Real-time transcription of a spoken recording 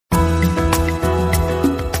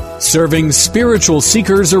Serving spiritual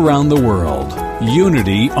seekers around the world.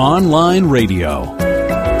 Unity Online Radio.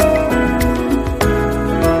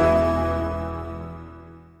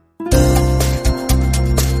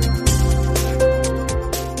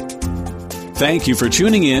 Thank you for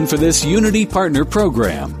tuning in for this Unity Partner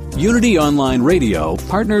Program. Unity Online Radio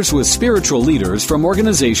partners with spiritual leaders from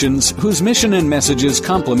organizations whose mission and messages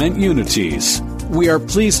complement Unity's. We are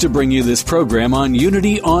pleased to bring you this program on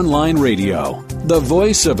Unity Online Radio, the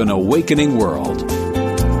voice of an awakening world.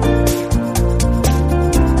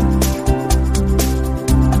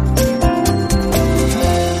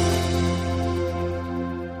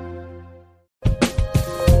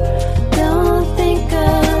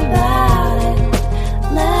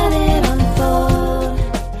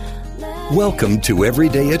 Welcome to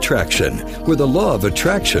Everyday Attraction, where the law of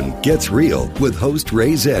attraction gets real with host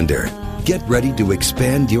Ray Zander. Get ready to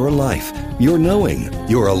expand your life, your knowing,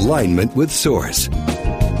 your alignment with Source.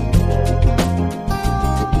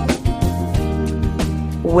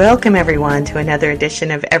 Welcome, everyone, to another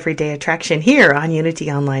edition of Everyday Attraction here on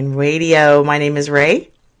Unity Online Radio. My name is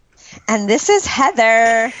Ray. And this is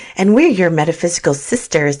Heather. And we're your metaphysical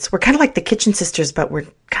sisters. We're kind of like the kitchen sisters, but we're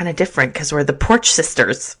kind of different because we're the porch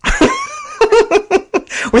sisters.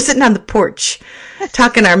 We're sitting on the porch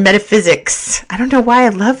talking our metaphysics. I don't know why I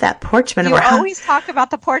love that porch metaphor. You always talk about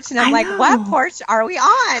the porch, and I'm like, what porch are we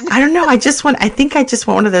on? I don't know. I think I just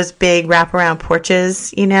want one of those big wraparound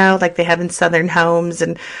porches, you know, like they have in Southern homes.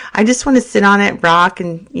 And I just want to sit on it, rock,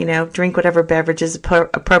 and, you know, drink whatever beverage is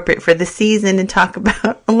appropriate for the season and talk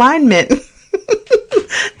about alignment.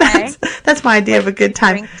 That's my idea of a good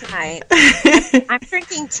time. Drink tonight. I'm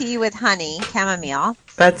drinking tea with honey, chamomile.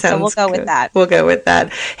 That sounds so we'll go good. with that. We'll go with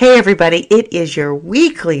that. Hey, everybody. It is your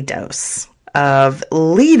weekly dose of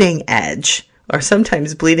leading edge, or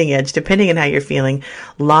sometimes bleeding edge, depending on how you're feeling,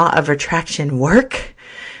 law of attraction work.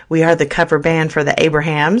 We are the cover band for the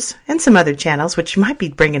Abrahams and some other channels, which you might be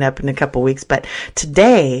bringing up in a couple weeks. But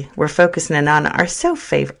today we're focusing in on our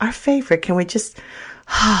favorite. Can we just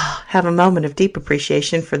have a moment of deep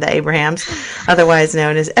appreciation for the Abrahams, otherwise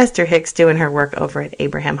known as Esther Hicks, doing her work over at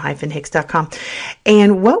abraham-hicks.com.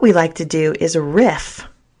 And what we like to do is riff.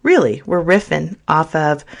 Really, we're riffing off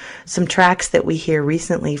of some tracks that we hear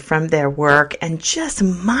recently from their work and just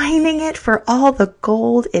mining it for all the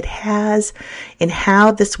gold it has in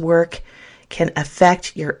how this work can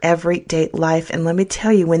affect your everyday life. And let me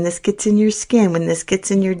tell you, when this gets in your skin, when this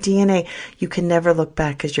gets in your DNA, you can never look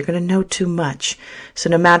back because you're going to know too much. So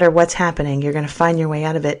no matter what's happening, you're going to find your way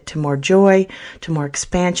out of it to more joy, to more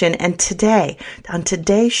expansion. And today, on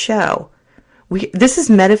today's show, this is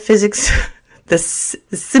metaphysics the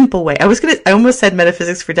simple way. I almost said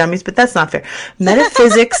metaphysics for dummies, but that's not fair.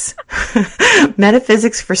 Metaphysics,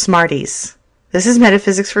 metaphysics for smarties. This is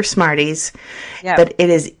metaphysics for smarties, yep. But it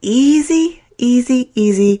is easy,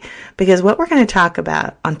 because what we're going to talk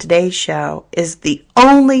about on today's show is the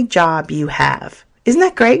only job you have. Isn't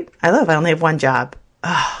that great? I only have one job.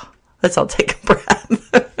 Oh, let's all take a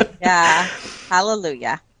breath. Yeah,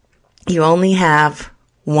 hallelujah. You only have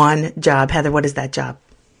one job. Heather, what is that job?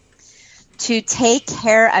 To take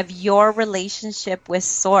care of your relationship with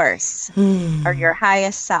Source or your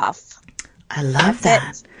highest self. I love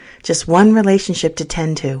that. Just one relationship to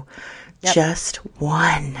tend to. Yep. Just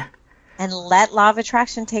one. And let law of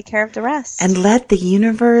attraction take care of the rest. And let the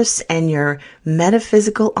universe and your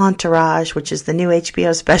metaphysical entourage, which is the new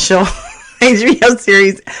HBO special, HBO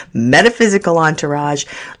series, Metaphysical Entourage,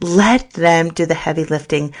 let them do the heavy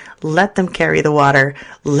lifting. Let them carry the water.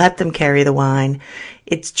 Let them carry the wine.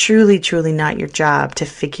 It's truly, truly not your job to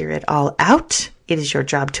figure it all out. It is your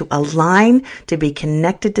job to align, to be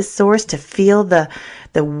connected to Source, to feel the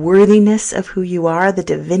worthiness of who you are, the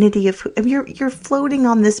divinity of who you're floating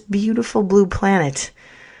on this beautiful blue planet.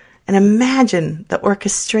 And imagine the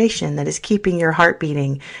orchestration that is keeping your heart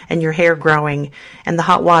beating and your hair growing and the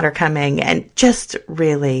hot water coming, and just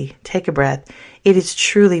really take a breath. It is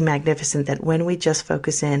truly magnificent that when we just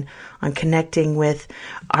focus in on connecting with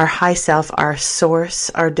our high self, our Source,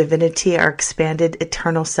 our divinity, our expanded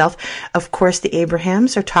eternal self. Of course, the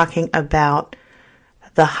Abrahams are talking about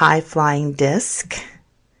the high flying disc,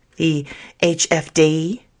 the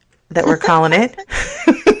HFD that we're calling it.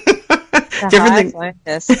 Different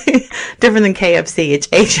than KFC. It's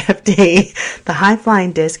HFD. The high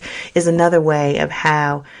flying disc is another way of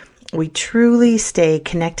how we truly stay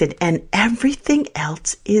connected, and everything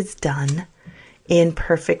else is done in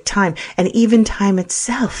perfect time. And even time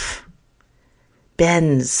itself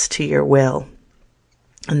bends to your will.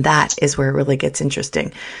 And that is where it really gets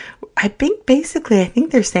interesting. I think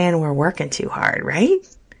they're saying we're working too hard, right?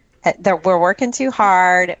 We're working too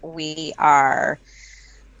hard. We are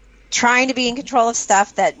trying to be in control of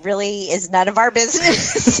stuff that really is none of our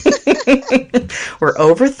business. We're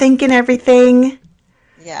overthinking everything.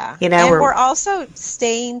 Yeah. You know, and we're also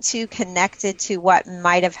staying too connected to what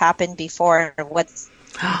might have happened before and what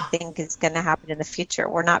I think is going to happen in the future.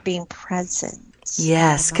 We're not being present.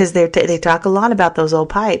 Yes, because they talk a lot about those old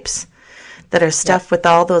pipes that are stuffed with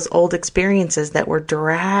all those old experiences that we're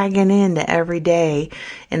dragging into every day.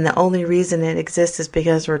 And the only reason it exists is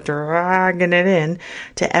because we're dragging it in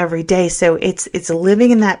to every day. So it's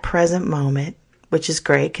living in that present moment, which is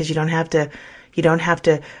great because you don't have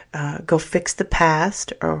to go fix the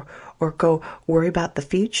past or go worry about the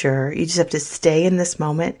future. You just have to stay in this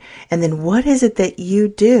moment. And then what is it that you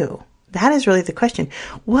do? That is really the question.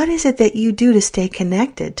 What is it that you do to stay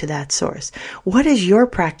connected to that source? What is your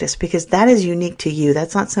practice? Because that is unique to you.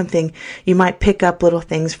 That's not something you might pick up little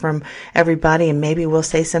things from everybody, and maybe we'll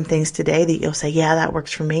say some things today that you'll say, yeah, that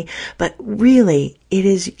works for me. But really, it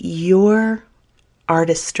is your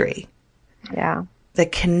artistry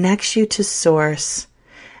that connects you to source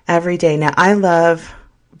every day. Now, I love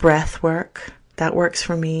breath work. That works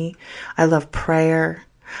for me. I love prayer.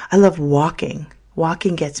 I love walking.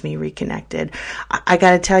 Walking gets me reconnected. I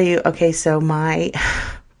got to tell you, okay, so my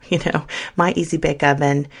Easy Bake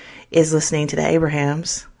Oven is listening to the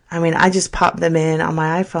Abrahams. I mean, I just pop them in on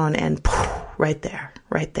my iPhone and poof, right there.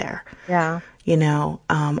 Yeah.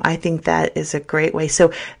 I think that is a great way.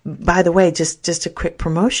 So, by the way, just a quick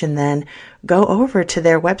promotion then, go over to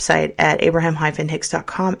their website at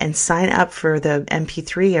abraham-hicks.com and sign up for the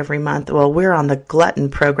MP3 every month. Well, we're on the Glutton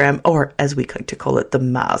program, or as we like to call it, the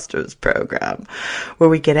Masters program, where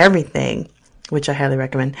we get everything, which I highly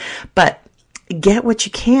recommend. But get what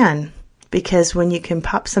you can, because when you can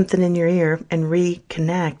pop something in your ear and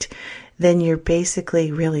reconnect, then you're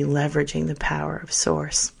basically really leveraging the power of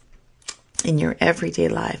source in your everyday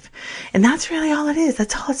life. And that's really all it is.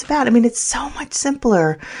 That's all it's about. I mean, it's so much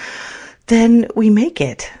simpler than we make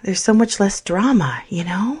it. There's so much less drama,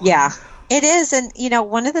 Yeah, it is. And,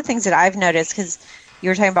 one of the things that I've noticed, because you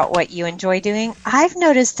were talking about what you enjoy doing, I've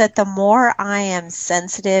noticed that the more I am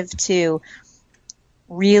sensitive to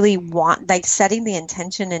really setting the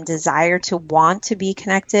intention and desire to want to be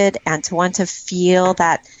connected and to want to feel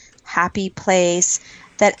that happy place,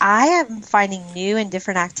 that I am finding new and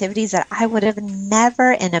different activities that I would have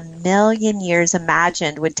never in a million years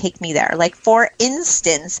imagined would take me there. Like, for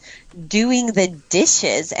instance, doing the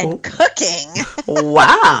dishes and cooking.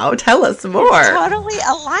 Wow. Tell us more. It's totally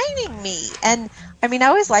aligning me. And I mean, I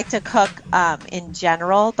always like to cook in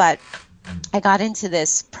general, but I got into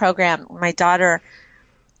this program. My daughter's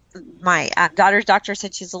doctor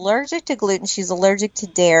said she's allergic to gluten. She's allergic to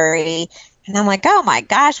dairy. And I'm like, oh my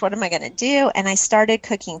gosh, what am I going to do? And I started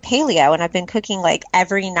cooking paleo, and I've been cooking like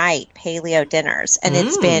every night paleo dinners, and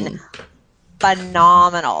it's been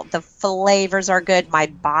phenomenal. The flavors are good. My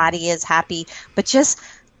body is happy, but just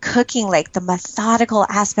cooking, like the methodical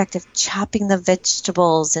aspect of chopping the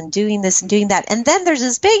vegetables and doing this and doing that. And then there's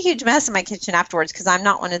this big, huge mess in my kitchen afterwards, because I'm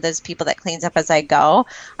not one of those people that cleans up as I go.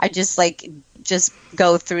 I just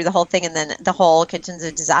go through the whole thing, and then the whole kitchen's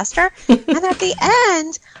a disaster. And at the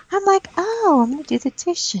end, I'm like, oh, I'm going to do the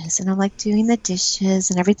dishes. And I'm like doing the dishes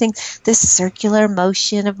and everything, this circular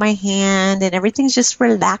motion of my hand, and everything's just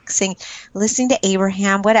relaxing, listening to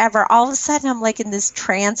Abraham, whatever. All of a sudden, I'm like in this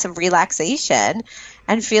trance of relaxation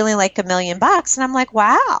and feeling like $1 million. And I'm like,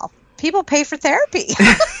 wow, people pay for therapy.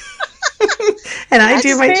 And I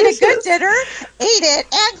do my dishes. Made a good dinner, ate it,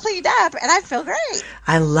 and cleaned up, and I feel great.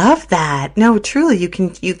 I love that. No, truly, you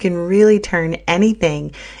can really turn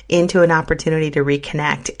anything into an opportunity to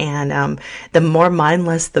reconnect, and the more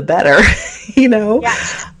mindless, the better.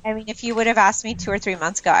 Yeah. I mean, if you would have asked me 2 or 3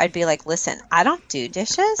 months ago, I'd be like, listen, I don't do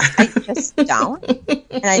dishes. I just don't.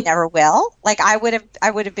 And I never will. Like, I would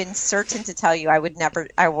have been certain to tell you I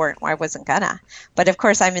wasn't gonna. But of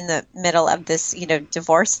course, I'm in the middle of this,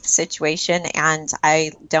 divorce situation, and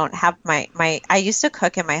I don't have I used to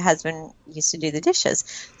cook, and my husband used to do the dishes.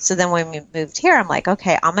 So then when we moved here, I'm like,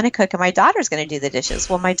 okay, I'm going to cook, and my daughter's going to do the dishes.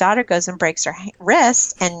 Well, my daughter goes and breaks her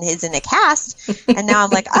wrist and is in a cast. And now I'm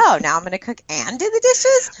like, oh, now I'm going to cook and do the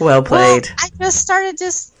dishes? Well played. Well, I just started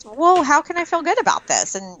how can I feel good about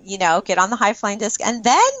this? And, get on the high flying disc and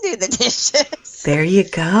then do the dishes. There you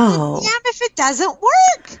go. Damn if it doesn't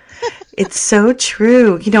work. It's so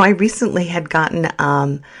true. I recently had gotten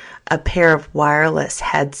a pair of wireless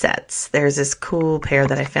headsets. There's this cool pair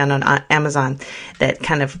that I found on Amazon that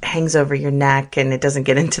kind of hangs over your neck and it doesn't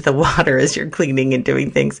get into the water as you're cleaning and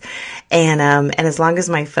doing things. And as long as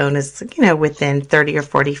my phone is, within 30 or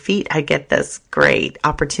 40 feet, I get this great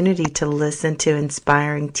opportunity to listen to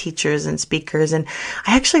inspiring teachers and speakers. And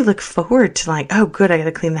I actually look forward to like, oh, good, I got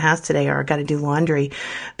to clean the house today, or I got to do laundry,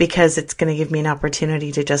 because it's going to give me an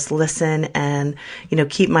opportunity to just listen and,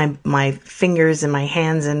 keep my fingers and my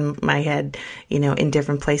hands and my head, in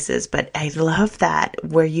different places. But I love that,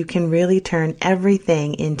 where you can really turn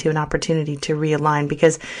everything into an opportunity to realign,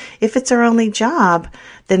 because if it's our only job,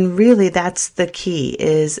 then really that's the key,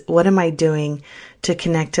 is what am I doing to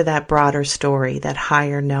connect to that broader story, that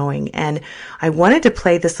higher knowing. And I wanted to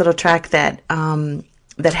play this little track that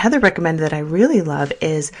Heather recommended that I really love,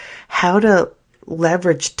 is how to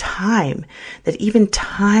leverage time, that even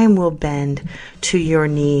time will bend to your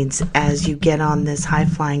needs as you get on this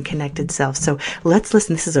high-flying connected self. So let's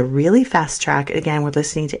listen. This is a really fast track. Again, we're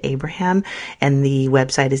listening to Abraham, and the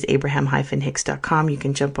website is abraham-hicks.com. You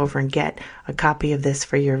can jump over and get a copy of this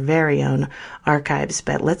for your very own archives.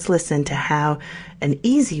 But let's listen to how an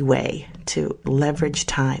easy way to leverage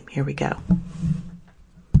time. Here we go.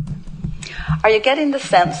 Are you getting the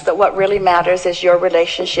sense that what really matters is your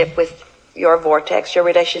relationship with your vortex, your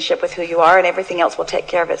relationship with who you are, and everything else will take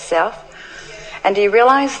care of itself? And do you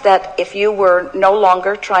realize that if you were no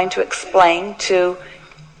longer trying to explain to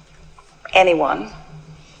anyone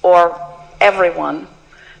or everyone,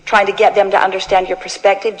 trying to get them to understand your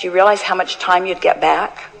perspective, do you realize how much time you'd get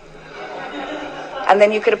back? And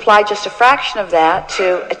then you could apply just a fraction of that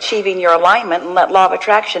to achieving your alignment and let law of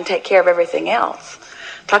attraction take care of everything else.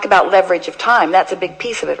 Talk about leverage of time. That's a big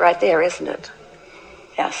piece of it right there, isn't it?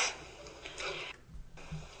 Yes.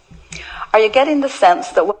 Are you getting the sense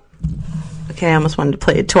that... Okay, I almost wanted to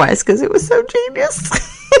play it twice because it was so genius.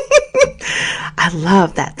 I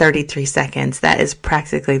love that 33 seconds. That is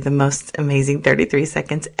practically the most amazing 33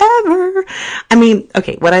 seconds ever. I mean,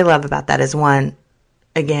 okay, what I love about that is, one,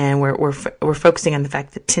 again, we're focusing on the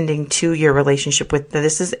fact that tending to your relationship with,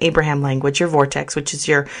 this is Abraham language, your vortex, which is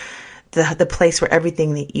the place where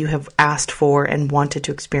everything that you have asked for and wanted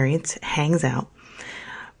to experience hangs out.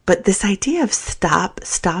 But this idea of stop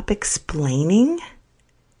explaining,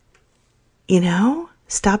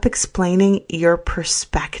 stop explaining your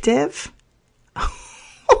perspective.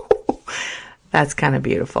 That's kind of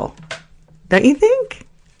beautiful. Don't you think?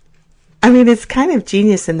 I mean, it's kind of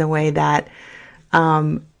genius in the way that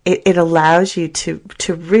it allows you to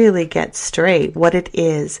really get straight what it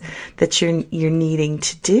is that you're needing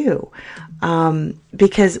to do.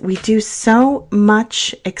 Because we do so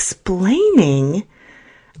much explaining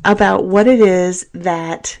about what it is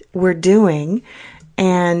that we're doing,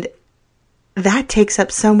 and that takes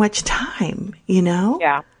up so much time,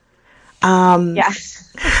 Yeah. Yeah.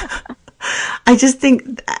 I just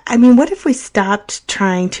think, what if we stopped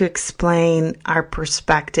trying to explain our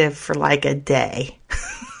perspective for like a day?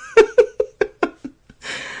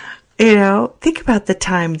 Think about the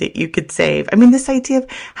time that you could save. This idea of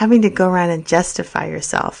having to go around and justify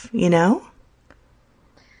yourself,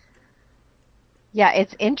 Yeah,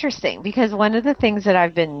 it's interesting because one of the things that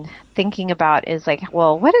I've been thinking about is like,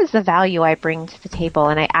 well, what is the value I bring to the table?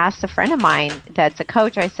 And I asked a friend of mine that's a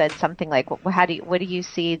coach, I said something like, what do you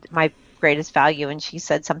see my greatest value? And she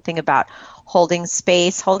said something about holding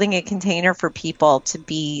space, holding a container for people to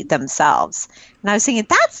be themselves. And I was thinking,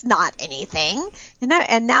 that's not anything.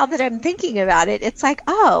 And now that I'm thinking about it, it's like,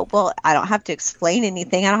 oh, well, I don't have to explain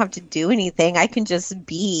anything. I don't have to do anything. I can just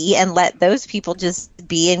be and let those people just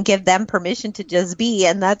be and give them permission to just be.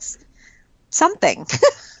 And that's something.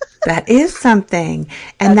 That is something.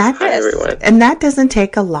 And that doesn't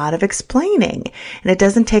take a lot of explaining. And it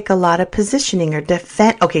doesn't take a lot of positioning or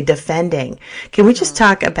defending. Can we just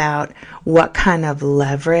talk about what kind of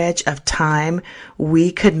leverage of time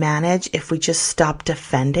we could manage if we just stopped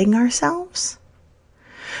defending ourselves?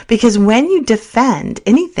 Because when you defend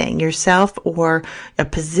anything, yourself or a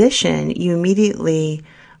position, you immediately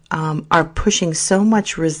are pushing so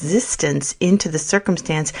much resistance into the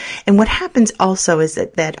circumstance. And what happens also is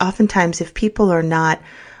that oftentimes if people are not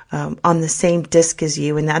on the same disc as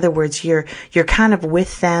you, in other words, you're kind of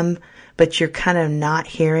with them, but you're kind of not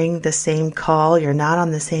hearing the same call, you're not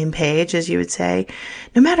on the same page, as you would say,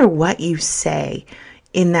 no matter what you say,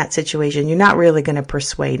 in that situation, you're not really going to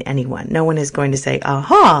persuade anyone. No one is going to say,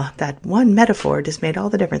 aha, that one metaphor just made all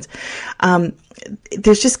the difference.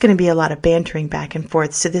 There's just going to be a lot of bantering back and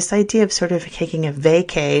forth. So this idea of sort of taking a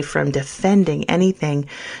vacay from defending anything,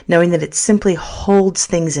 knowing that it simply holds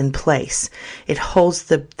things in place. It holds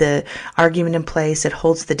the argument in place. It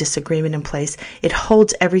holds the disagreement in place. It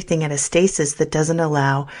holds everything at a stasis that doesn't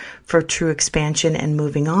allow for true expansion and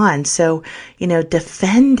moving on. So,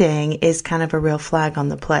 defending is kind of a real flag on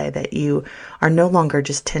the play that you are no longer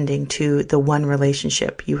just tending to the one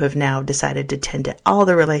relationship. You have now decided to tend to all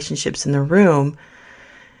the relationships in the room.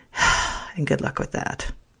 And good luck with that.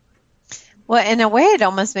 Well, in a way, it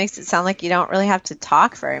almost makes it sound like you don't really have to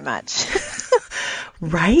talk very much.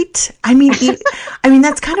 Right? I mean,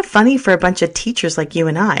 that's kind of funny for a bunch of teachers like you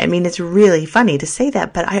and I. I mean, it's really funny to say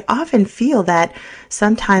that, but I often feel that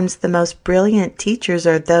sometimes the most brilliant teachers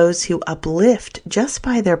are those who uplift just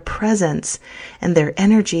by their presence and their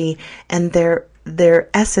energy and their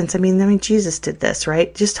essence. I mean, Jesus did this,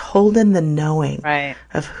 right? Just hold in the knowing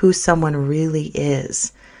of who someone really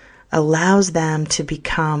is allows them to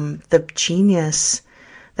become the genius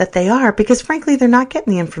that they are, because frankly, they're not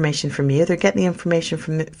getting the information from you. They're getting the information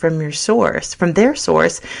from your source, from their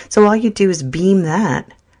source. So all you do is beam that,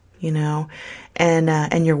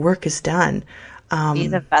 and your work is done. Be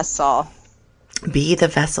the vessel. Be the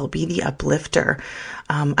vessel, be the uplifter.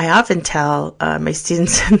 I often tell my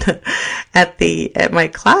students at my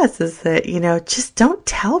classes that, just don't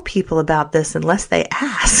tell people about this unless they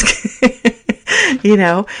ask.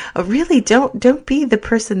 Really don't be the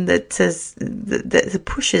person that says, that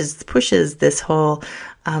pushes this whole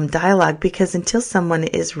dialogue, because until someone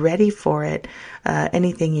is ready for it,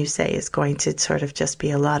 anything you say is going to sort of just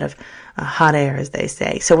be a lot of hot air, as they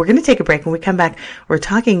say. So we're going to take a break. When we come back, we're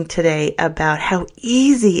talking today about how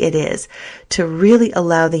easy it is to really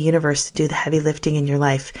allow the universe to do the heavy lifting in your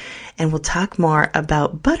life. And we'll talk more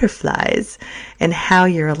about butterflies and how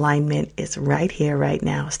your alignment is right here, right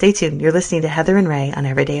now. Stay tuned. You're listening to Heather and Ray on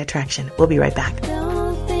Everyday Attraction. We'll be right back.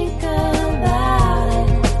 Don't think about it.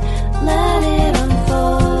 Let it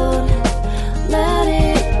unfold. Let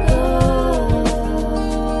it go.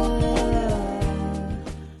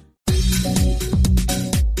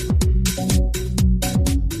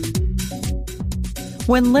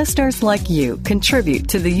 When listeners like you contribute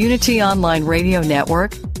to the Unity Online Radio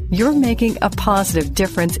Network, you're making a positive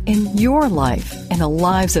difference in your life and the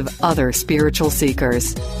lives of other spiritual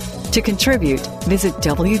seekers. To contribute, visit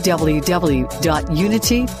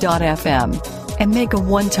www.unity.fm and make a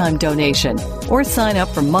one-time donation or sign up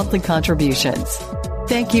for monthly contributions.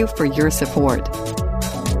 Thank you for your support.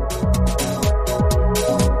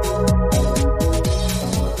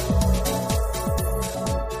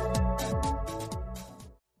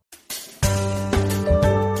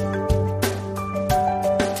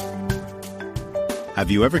 Have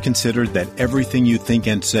you ever considered that everything you think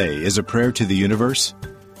and say is a prayer to the universe?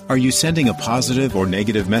 Are you sending a positive or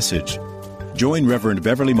negative message? Join Reverend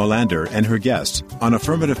Beverly Molander and her guests on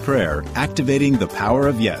Affirmative Prayer, Activating the Power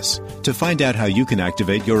of Yes, to find out how you can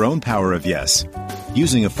activate your own power of yes.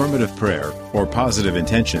 Using affirmative prayer or positive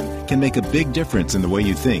intention can make a big difference in the way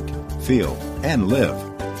you think, feel, and live.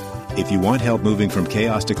 If you want help moving from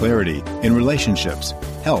chaos to clarity in relationships,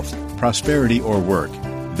 health, prosperity, or work,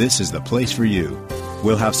 this is the place for you.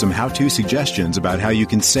 We'll have some how-to suggestions about how you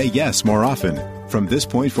can say yes more often from this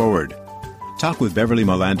point forward. Talk with Beverly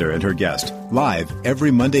Molander and her guest live every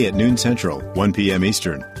Monday at noon Central, 1 p.m.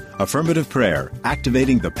 Eastern. Affirmative Prayer,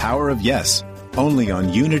 Activating the Power of Yes, only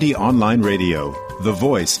on Unity Online Radio, the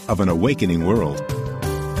voice of an awakening world.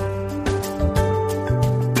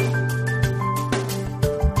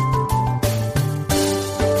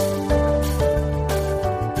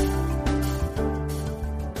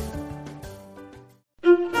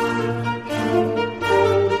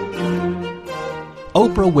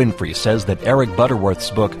 Oprah Winfrey says that Eric Butterworth's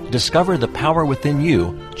book, Discover the Power Within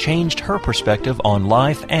You, changed her perspective on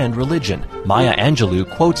life and religion. Maya Angelou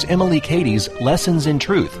quotes Emily Cady's Lessons in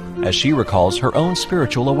Truth as she recalls her own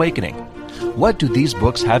spiritual awakening. What do these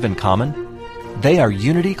books have in common? They are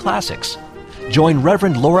Unity classics. Join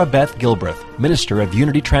Reverend Laura Beth Gilbreth, Minister of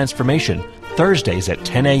Unity Transformation, Thursdays at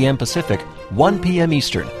 10 a.m. Pacific, 1 p.m.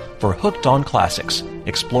 Eastern, for Hooked on Classics,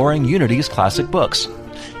 exploring Unity's classic books.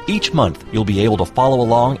 Each month, you'll be able to follow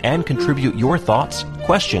along and contribute your thoughts,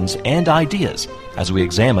 questions, and ideas as we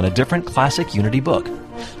examine a different classic Unity book.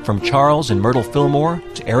 From Charles and Myrtle Fillmore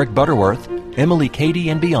to Eric Butterworth, Emily Cady,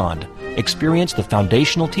 and beyond, experience the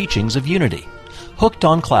foundational teachings of Unity. Hooked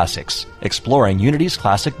on Classics, exploring Unity's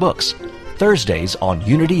classic books. Thursdays on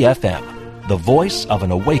Unity FM, the voice of an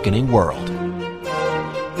awakening world.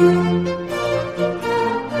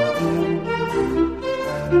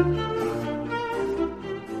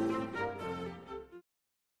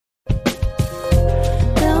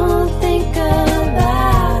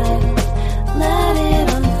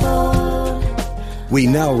 We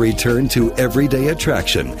now return to Everyday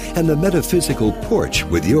Attraction and the Metaphysical Porch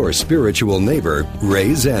with your spiritual neighbor,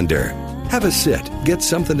 Ray Zander. Have a sit, get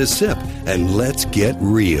something to sip, and let's get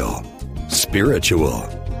real. Spiritual.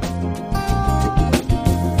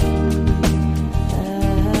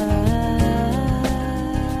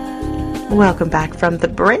 Welcome back from the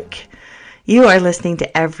break. You are listening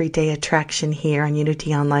to Everyday Attraction here on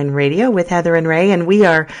Unity Online Radio with Heather and Ray, and we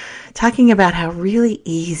are talking about how really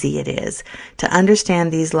easy it is to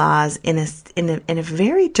understand these laws in a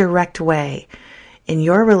very direct way in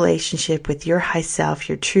your relationship with your high self,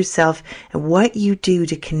 your true self, and what you do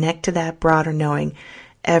to connect to that broader knowing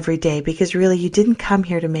every day. Because really, you didn't come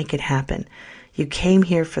here to make it happen. You came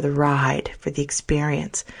here for the ride, for the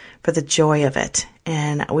experience, for the joy of it.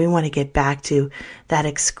 And we want to get back to that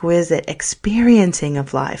exquisite experiencing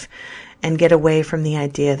of life and get away from the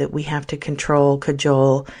idea that we have to control,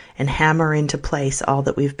 cajole, and hammer into place all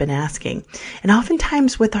that we've been asking. And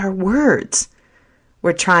oftentimes with our words,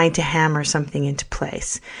 we're trying to hammer something into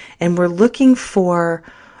place. And we're looking for,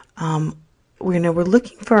 we're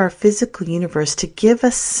looking for our physical universe to give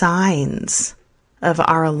us signs of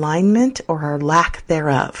our alignment or our lack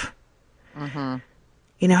thereof. Mm-hmm.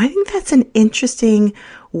 You know, I think that's an interesting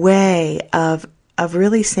way of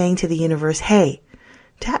really saying to the universe, hey,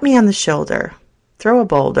 tap me on the shoulder, throw a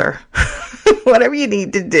boulder, whatever you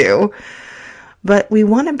need to do. But we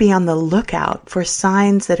want to be on the lookout for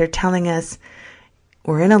signs that are telling us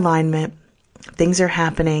we're in alignment, things are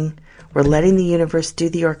happening, we're letting the universe do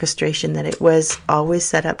the orchestration that it was always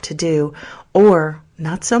set up to do, or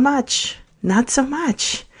not so much.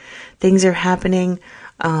 Things are happening.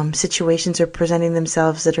 Situations are presenting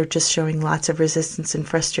themselves that are just showing lots of resistance and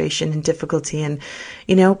frustration and difficulty. And,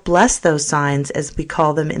 you know, bless those signs, as we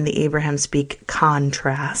call them in the Abraham speak,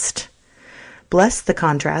 contrast. Bless the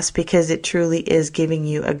contrast, because it truly is giving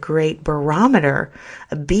you a great barometer,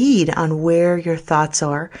 a bead on where your thoughts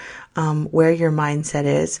are, where your mindset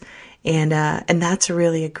is. And that's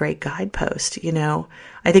really a great guidepost. You know,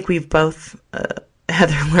 I think we've both,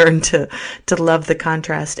 Heather, learned to love the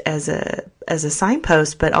contrast as a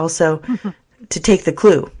signpost, but also to take the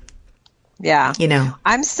clue. Yeah. You know,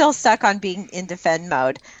 I'm still stuck on being in defend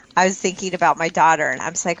mode. I was thinking about my daughter, and I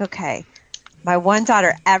was like, okay, my one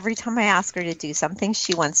daughter, every time I ask her to do something,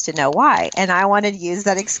 she wants to know why. And I want to use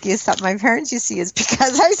that excuse that my parents used to use,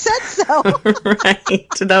 because I said so. Right.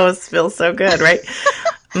 That feels so good, right?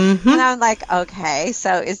 Mm-hmm. And I'm like, okay,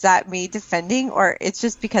 so is that me defending, or it's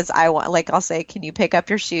just because I want, like, I'll say, can you pick up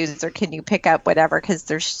your shoes, or can you pick up whatever, because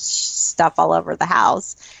there's stuff all over the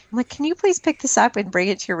house. I'm like, can you please pick this up and bring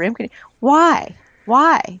it to your room? Why?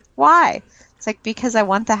 It's like, because I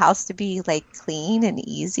want the house to be like clean and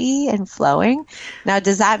easy and flowing. Now,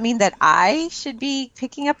 does that mean that I should be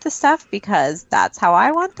picking up the stuff because that's how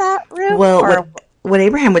I want that room? Well, what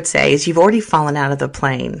Abraham would say is, you've already fallen out of the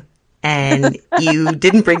plane and you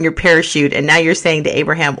didn't bring your parachute, and now you're saying to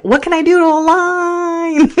Abraham, what can I do to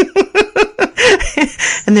align?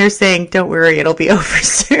 And they're saying, don't worry, it'll be over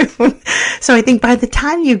soon. So I think by the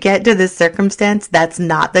time you get to this circumstance, that's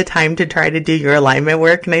not the time to try to do your alignment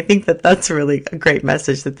work. And I think that that's really a great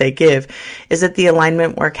message that they give, is that the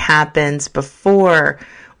alignment work happens before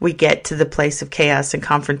we get to the place of chaos and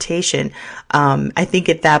confrontation. I think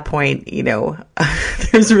at that point, you know,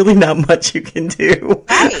 there's really not much you can do.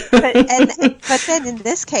 Right. But then in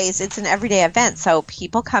this case, it's an everyday event. So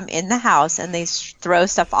people come in the house and they throw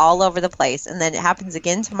stuff all over the place. And then it happens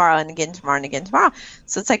again tomorrow and again tomorrow and again tomorrow.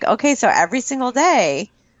 So it's like, okay, so every single day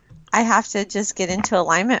I have to just get into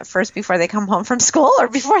alignment first before they come home from school or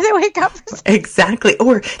before they wake up. Exactly.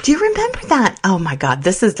 Or do you remember that? Oh my God,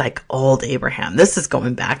 this is like old Abraham. This is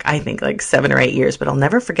going back, I think, like 7 or 8 years, but I'll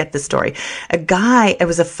never forget this story. A guy, it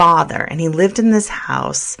was a father, and he lived in this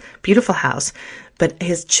house, beautiful house, but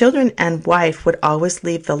his children and wife would always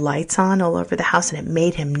leave the lights on all over the house, and it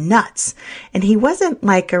made him nuts. And he wasn't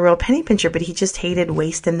like a real penny pincher, but he just hated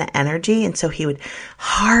wasting the energy. And so he would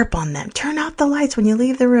harp on them. Turn off the lights when you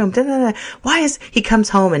leave the room. Da, da, da. He comes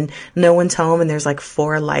home and no one's home and there's like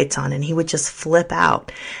 4 lights on, and he would just flip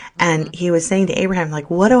out. And he was saying to Abraham,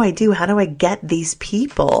 like, what do I do? How do I get these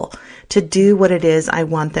people to do what it is I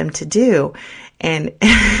want them to do? And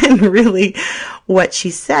really what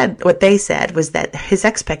they said was that his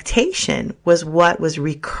expectation was what was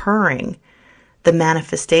recurring, the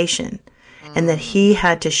manifestation, and that he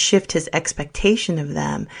had to shift his expectation of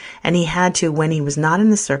them. And he had to, when he was not in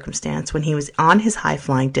the circumstance, when he was on his high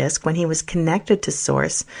flying disc, when he was connected to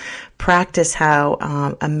source, practice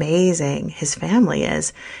how amazing his family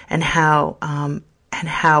is, and how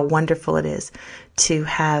wonderful it is to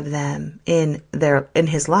have them in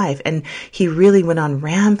his life. And he really went on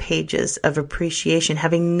rampages of appreciation,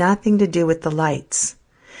 having nothing to do with the lights.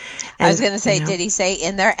 And, I was going to say, did he say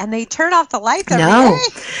in there, and they turn off the lights every no,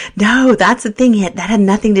 day? No, that's the thing. That had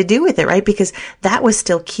nothing to do with it, right? Because that was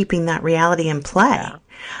still keeping that reality in play.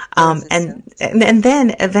 Yeah. And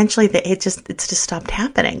then eventually it just stopped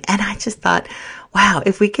happening. And I just thought, wow,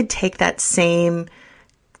 if we could take that same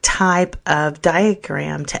type of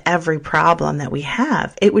diagram to every problem that we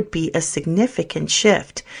have, it would be a significant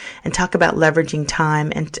shift. And talk about leveraging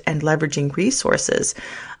time and leveraging resources.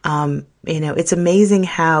 It's amazing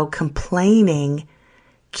how complaining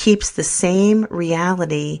keeps the same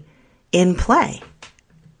reality in play.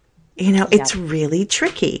 It's really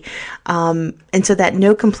tricky. And so that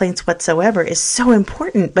no complaints whatsoever is so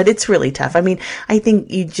important, but it's really tough. I mean, I think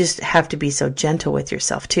you just have to be so gentle with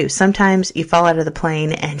yourself too. Sometimes you fall out of the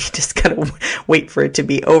plane and you just gotta wait for it to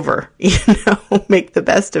be over, make the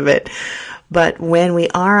best of it. But when we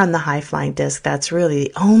are on the high flying disc, that's really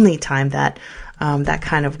the only time that that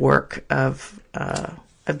kind of work of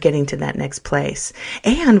getting to that next place.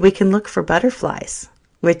 And we can look for butterflies,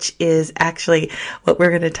 which is actually what we're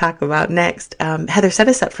going to talk about next. Heather, set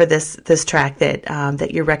us up for this track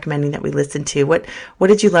that you're recommending that we listen to. What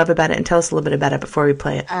did you love about it? And tell us a little bit about it before we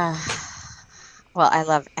play it. Well, I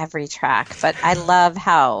love every track, but I love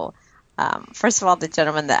how, first of all, the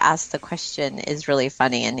gentleman that asked the question is really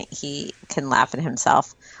funny, and he can laugh at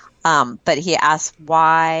himself. But he asked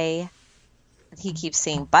why he keeps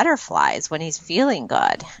seeing butterflies when he's feeling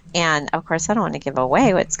good. And of course, I don't want to give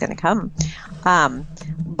away what's going to come.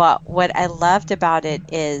 But what I loved about it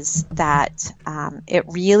is that it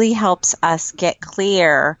really helps us get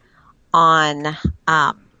clear on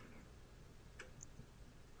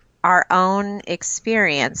our own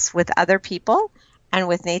experience with other people and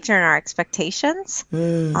with nature and our expectations.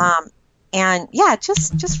 And yeah,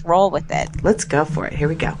 just roll with it. Let's go for it. Here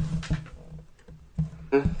we go.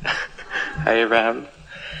 Hi, Abraham.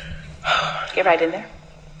 Get right in there.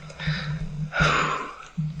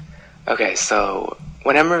 Okay, so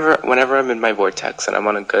whenever I'm in my vortex and I'm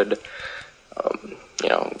on a good,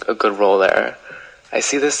 a good roll there, I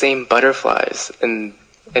see the same butterflies, and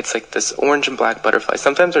it's like this orange and black butterfly.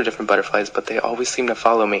 Sometimes they're different butterflies, but they always seem to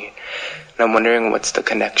follow me. And I'm wondering what's the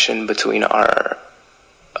connection between our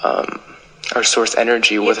source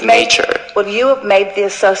energy with nature. Well, you have made the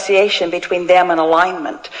association between them and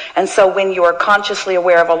alignment. And so when you are consciously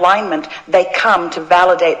aware of alignment, they come to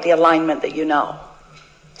validate the alignment that you know.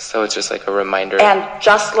 So it's just like a reminder. And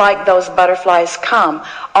just like those butterflies come,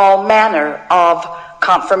 all manner of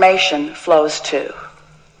confirmation flows too.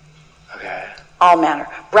 Okay. All manner.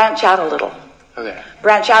 Branch out a little. Okay.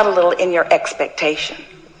 Branch out a little in your expectation.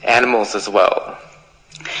 Animals as well.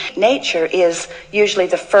 Nature is usually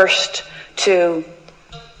the first to,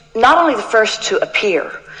 not only the first to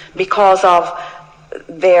appear because of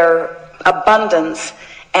their abundance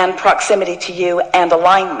and proximity to you and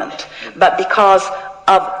alignment, but because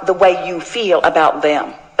of the way you feel about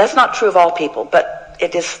them. That's not true of all people, but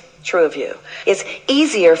it is true of you. It's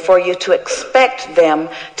easier for you to expect them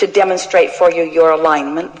to demonstrate for you your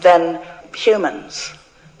alignment than humans,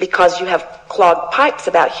 because you have clogged pipes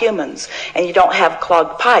about humans and you don't have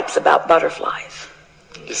clogged pipes about butterflies.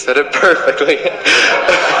 You said it perfectly.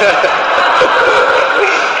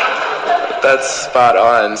 That's spot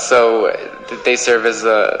on. So did they serve as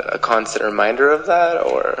a constant reminder of that,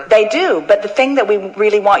 or? They do, but the thing that we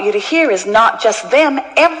really want you to hear is not just them,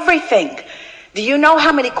 everything. Do you know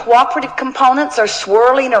how many cooperative components are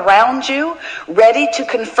swirling around you, ready to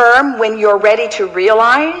confirm when you're ready to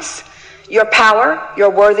realize your power,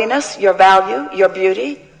 your worthiness, your value, your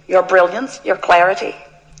beauty, your brilliance, your clarity?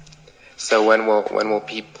 So when will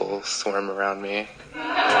people swarm around me?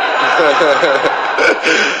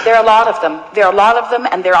 There are a lot of them. There are a lot of them,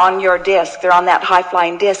 and they're on your disc. They're on that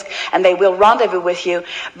high-flying disc, and they will rendezvous with you.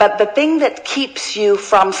 But the thing that keeps you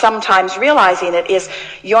from sometimes realizing it is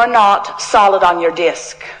you're not solid on your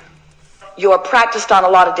disc. You're practiced on a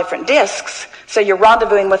lot of different discs, so you're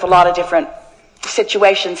rendezvousing with a lot of different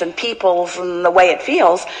situations and peoples and the way it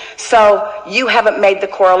feels. So you haven't made the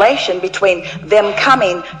correlation between them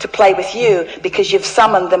coming to play with you because you've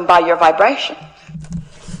summoned them by your vibration.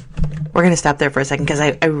 We're going to stop there for a second because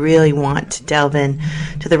I really want to delve in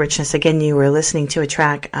to the richness. Again, you were listening to a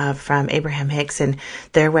track from Abraham Hicks, and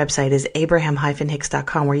their website is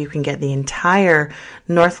abraham-hicks.com, where you can get the entire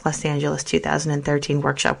North Los Angeles 2013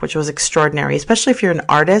 workshop, which was extraordinary, especially if you're an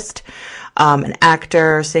artist. an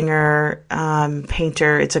actor, singer,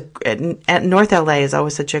 painter. At North LA is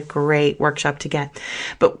always such a great workshop to get.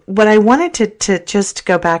 But what I wanted to just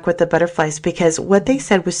go back with the butterflies, because what they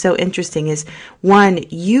said was so interesting is, one,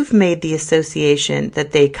 you've made the association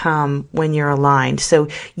that they come when you're aligned. So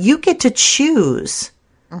you get to choose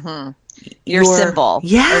your symbol.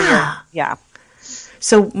 Yeah. Yeah.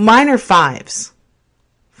 So mine are fives.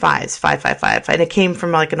 555, and it came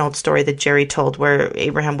from like an old story that Jerry told, where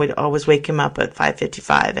Abraham would always wake him up at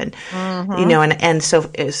 5:55, and and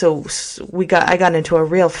so I got into a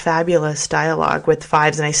real fabulous dialogue with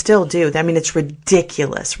fives, and I still do. I mean, it's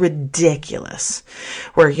ridiculous,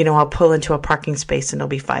 where I'll pull into a parking space and it'll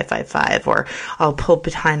be 555, or I'll pull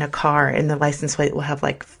behind a car and the license plate will have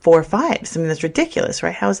like 4 fives. I mean, that's ridiculous,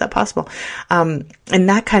 right? How is that possible? And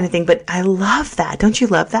that kind of thing. But I love that. Don't you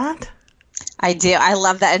love that? I do. I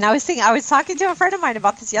love that. And I was talking to a friend of mine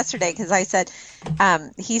about this yesterday, because I said,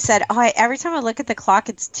 he said, every time I look at the clock,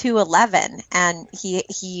 it's 2:11. And he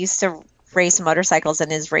used to race motorcycles,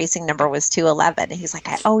 and his racing number was 2:11. And he's like,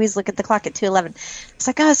 I always look at the clock at 2:11. It's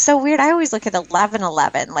like, oh, it's so weird. I always look at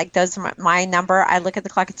 11:11. Like, those are my number. I look at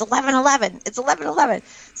the clock. It's 11:11. It's 11:11.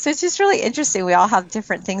 So it's just really interesting. We all have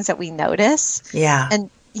different things that we notice. Yeah.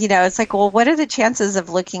 And, it's like, well, what are the chances of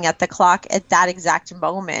looking at the clock at that exact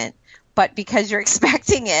moment? But because you're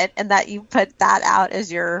expecting it, and that you put that out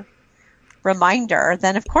as your reminder,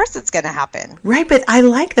 then of course it's going to happen. Right, but I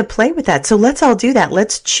like the play with that. So let's all do that.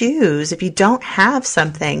 Let's choose. If you don't have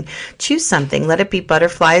something, choose something. Let it be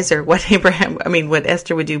butterflies, or what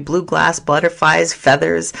Esther would do, blue glass, butterflies,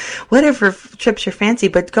 feathers, whatever trips your fancy.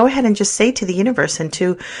 But go ahead and just say to the universe and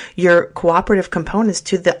to your cooperative components,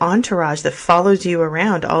 to the entourage that follows you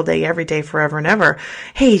around all day, every day, forever and ever,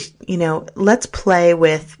 hey, let's play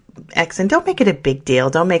with X, and don't make it a big deal.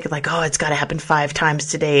 Don't make it like, oh, it's got to happen 5 times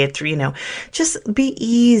today at 3. Just be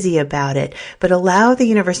easy about it, but allow the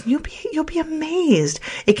universe. You'll be amazed.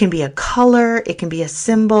 It can be a color, it can be a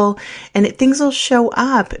symbol, and things will show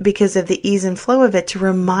up because of the ease and flow of it, to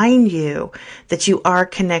remind you that you are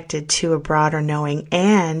connected to a broader knowing,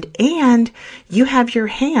 and you have your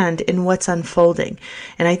hand in what's unfolding.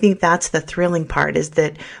 And I think that's the thrilling part, is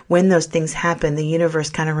that when those things happen, the universe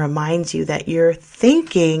kind of reminds you that your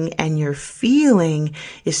thinking and your feeling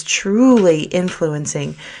is truly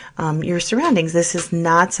influencing your surroundings. This is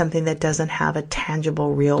not something that doesn't have a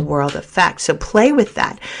tangible, real world effect. So play with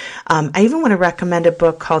that. I even want to recommend a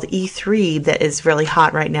book called E3 that is really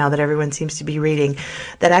hot right now, that everyone seems to be reading,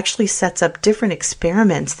 that actually sets up different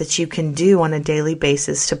experiments that you can do on a daily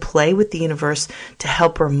basis to play with the universe, to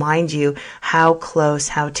help remind you how close,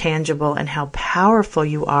 how tangible, and how powerful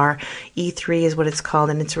you are. E3 is what it's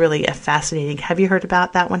called, and it's really fascinating. Have you heard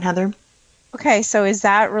about that one, Heather? Okay, so is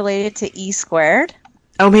that related to E squared?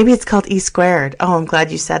 Oh, maybe it's called E squared. Oh, I'm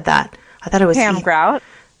glad you said that. I thought it was Pam Grout.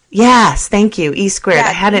 Yes, thank you. E squared. Yeah,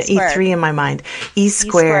 I had an E-squared. E3 in my mind. E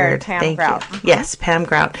squared. Pam Thank Grout. you. Yes, Pam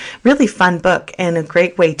Grout. Really fun book, and a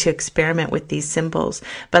great way to experiment with these symbols.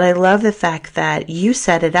 But I love the fact that you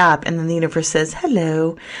set it up, and then the universe says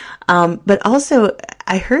hello. But also,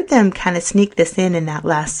 I heard them kind of sneak this in that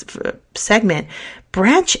last segment.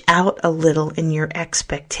 Branch out a little in your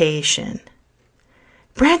expectation.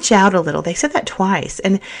 Branch out a little. They said that twice.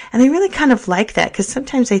 And I really kind of like that, because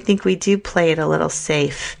sometimes I think we do play it a little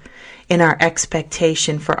safe in our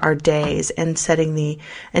expectation for our days, and setting the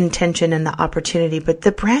intention and the opportunity. But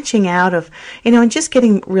the branching out of, and just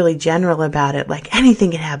getting really general about it, like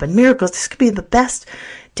anything can happen. Miracles. This could be the best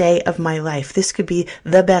day of my life. This could be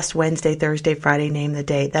the best Wednesday, Thursday, Friday, name the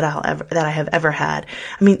day that I have ever had.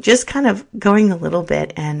 I mean, just kind of going a little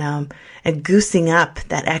bit and goosing up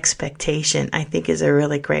that expectation, I think, is a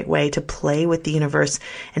really great way to play with the universe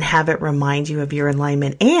and have it remind you of your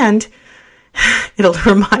alignment. And it'll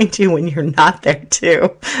remind you when you're not there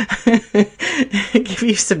too. Give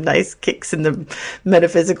you some nice kicks in the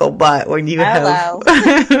metaphysical butt when you have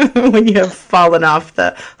when you have fallen off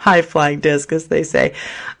the high flying disc, as they say.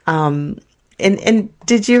 And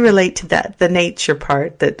did you relate to that, the nature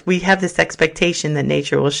part, that we have this expectation that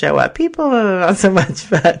nature will show up? People, not so much,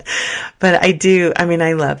 but I do. I mean,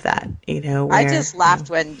 I love that. I just laughed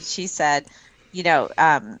when she said,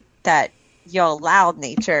 that you'll allow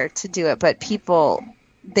nature to do it, but people,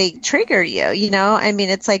 they trigger you, I mean,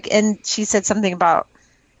 it's like, and she said something about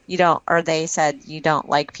they said you don't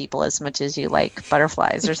like people as much as you like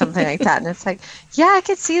butterflies or something like that. And it's like, yeah, I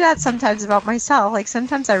could see that sometimes about myself. Like,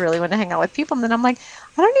 sometimes I really want to hang out with people, and then I'm like,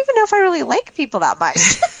 I don't even know if I really like people that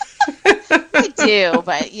much. I do,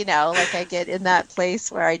 but I get in that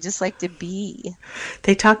place where I just like to be.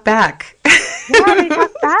 They talk back. Yeah, they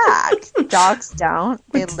talk back. Dogs don't.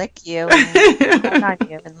 They lick you and hug on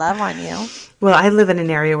you and love on you. Well, I live in an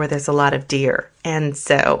area where there's a lot of deer. And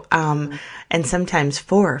so, and sometimes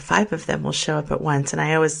 4 or 5 of them will show up at once. And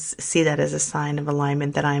I always see that as a sign of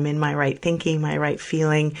alignment, that I'm in my right thinking, my right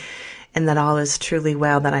feeling, and that all is truly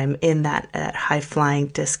well, that I'm in that high flying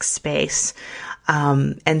disc space.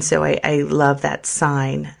 And so I love that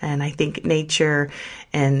sign. And I think nature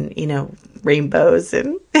and, rainbows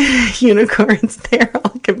and unicorns there all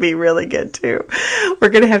can be really good too. We're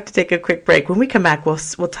going to have to take a quick break. When we come back, we'll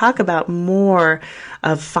talk about more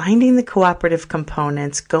of finding the cooperative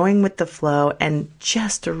components, going with the flow, and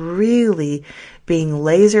just really being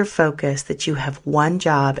laser focused that you have one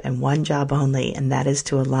job and one job only, and that is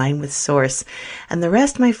to align with source. And the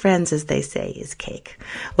rest, my friends, as they say, is cake.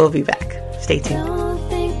 We'll be back. Stay tuned. Don't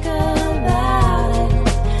think about it.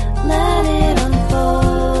 Let it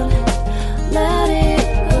unfold. Let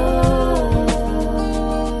it go.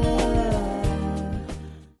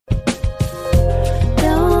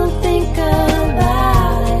 Don't think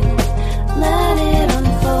about it. Let it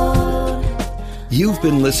unfold. You've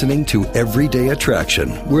been listening to Everyday Attraction,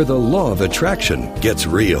 where the law of attraction gets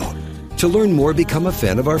real. To learn more, become a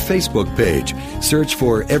fan of our Facebook page. Search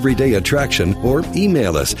for Everyday Attraction or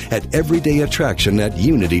email us at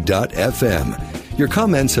everydayattraction@unity.fm. Your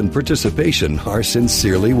comments and participation are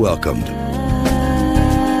sincerely welcomed.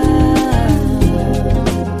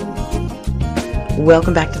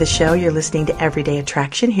 Welcome back to the show. You're listening to Everyday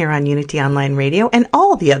Attraction here on Unity Online Radio and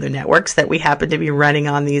all the other networks that we happen to be running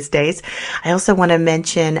on these days. I also want to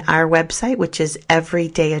mention our website, which is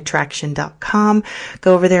everydayattraction.com.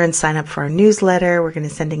 Go over there and sign up for our newsletter. We're going to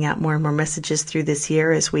be sending out more and more messages through this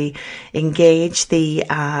year as we engage the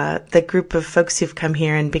group of folks who've come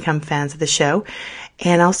here and become fans of the show.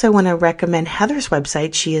 And also want to recommend Heather's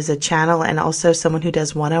website. She is a channel and also someone who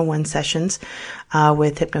does one-on-one sessions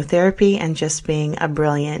with hypnotherapy and just being a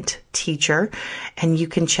brilliant teacher. And you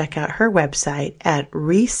can check out her website at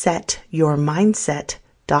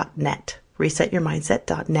resetyourmindset.net.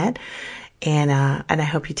 resetyourmindset.net. And I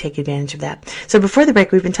hope you take advantage of that. So before the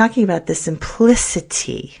break, we've been talking about the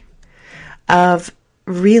simplicity of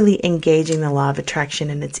really engaging the law of attraction,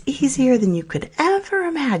 and it's easier than you could ever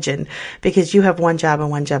imagine because you have one job and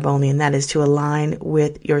one job only, and that is to align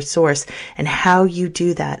with your source. And how you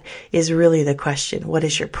do that is really the question. What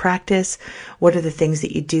is your practice? What are the things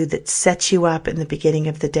that you do that sets you up in the beginning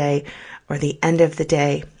of the day or the end of the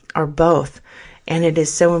day or both? And it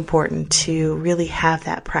is so important to really have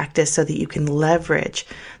that practice so that you can leverage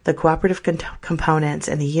the cooperative components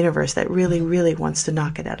and the universe that really, really wants to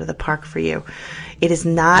knock it out of the park for you. It is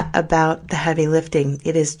not about the heavy lifting.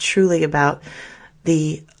 It is truly about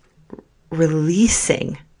the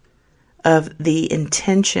releasing of the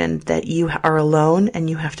intention that you are alone and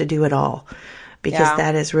you have to do it all. Because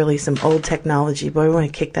that is really some old technology. Boy, we want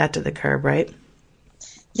to kick that to the curb, right?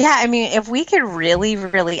 Yeah, I mean, if we could really,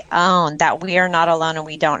 really own that we are not alone and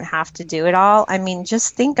we don't have to do it all, I mean,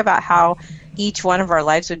 just think about how each one of our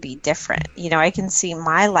lives would be different. I can see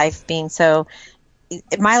my life being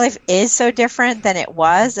my life is so different than it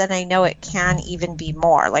was, and I know it can even be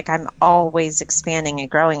more. Like, I'm always expanding and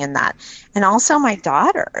growing in that. And also my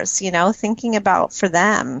daughters, thinking about for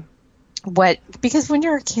them. Because when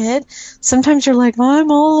you're a kid, sometimes you're like,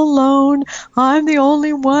 I'm all alone. I'm the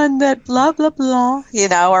only one that blah, blah, blah,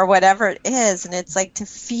 or whatever it is. And it's like to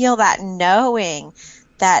feel that knowing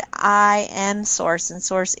that I am source and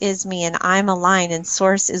source is me and I'm aligned and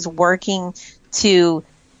source is working to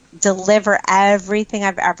deliver everything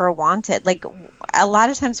I've ever wanted. Like a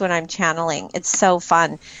lot of times when I'm channeling, it's so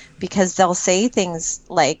fun because they'll say things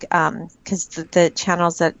like, because the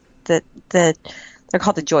channels that they're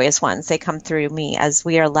called the joyous ones. They come through me as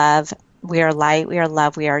we are love, we are light, we are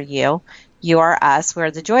love, we are you. You are us, we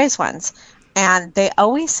are the joyous ones. And they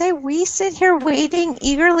always say, we sit here waiting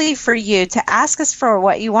eagerly for you to ask us for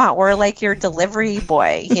what you want. We're like your delivery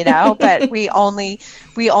boy, but we only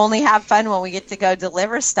have fun when we get to go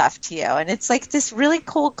deliver stuff to you. And it's like this really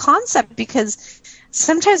cool concept because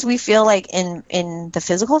sometimes we feel like in the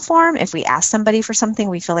physical form, if we ask somebody for something,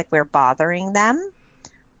 we feel like we're bothering them.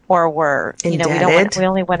 Or we're, we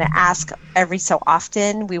only want to ask every so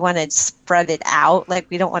often. We want to spread it out. Like,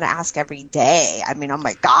 we don't want to ask every day. I mean, oh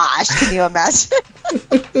my gosh, can you imagine?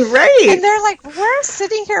 Right. And they're like, we're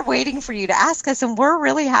sitting here waiting for you to ask us, and we're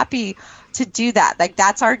really happy to do that. Like,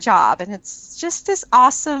 that's our job. And it's just this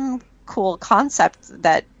awesome, cool concept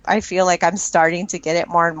that I feel like I'm starting to get it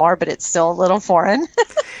more and more, but it's still a little foreign.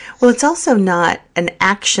 Well, it's also not an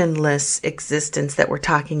actionless existence that we're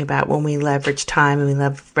talking about when we leverage time and we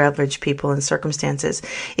leverage people and circumstances.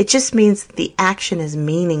 It just means that the action is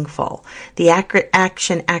meaningful. The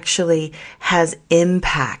action actually has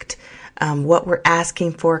impact. What we're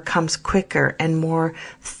asking for comes quicker and more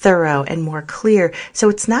thorough and more clear. So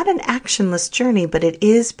it's not an actionless journey, but it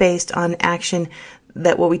is based on action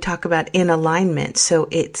that what we talk about in alignment. So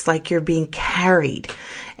it's like you're being carried,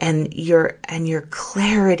 and your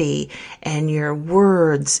clarity and your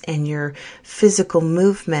words and your physical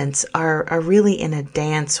movements are really in a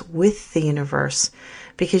dance with the universe,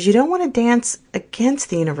 because you don't want to dance against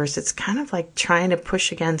the universe. It's kind of like trying to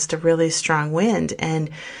push against a really strong wind and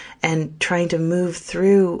trying to move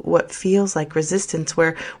through what feels like resistance,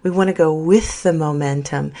 where we want to go with the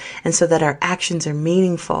momentum, and so that our actions are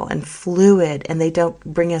meaningful and fluid and they don't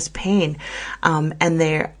bring us pain.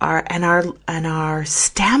 Our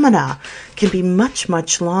stamina can be much,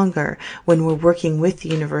 much longer when we're working with the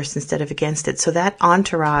universe instead of against it. So that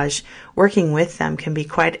entourage, working with them, can be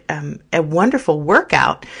quite a wonderful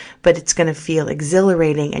workout, but it's going to feel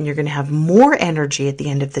exhilarating, and you're going to have more energy at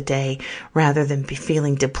the end of the day rather than be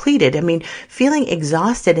feeling depleted. I mean, feeling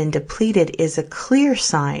exhausted and depleted is a clear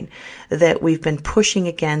sign that we've been pushing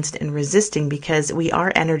against and resisting, because we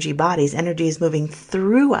are energy bodies. Energy is moving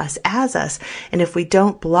through us, as us. And if we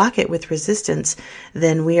don't block it with resistance,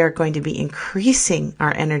 then we are going to be increasing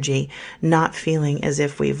our energy, not feeling as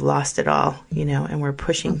if we've lost it all, and we're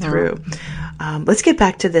pushing through. Let's get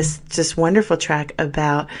back to this wonderful track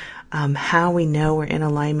about how we know we're in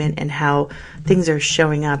alignment and how things are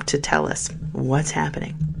showing up to tell us what's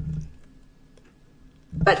happening.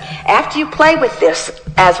 But after you play with this,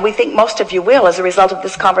 as we think most of you will as a result of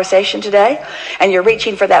this conversation today, and you're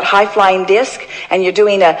reaching for that high-flying disc, and you're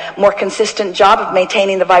doing a more consistent job of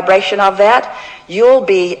maintaining the vibration of that, you'll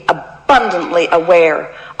be abundantly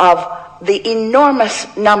aware of the enormous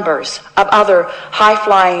numbers of other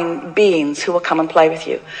high-flying beings who will come and play with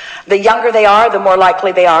you. The younger they are, the more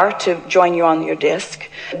likely they are to join you on your disc.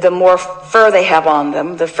 The more fur they have on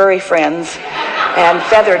them, the furry friends and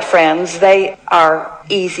feathered friends, they are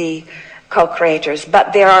easy co-creators.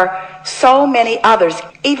 But there are so many others,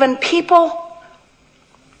 even people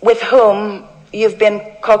with whom you've been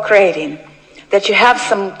co-creating, that you have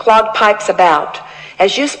some clogged pipes about.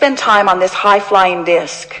 As you spend time on this high-flying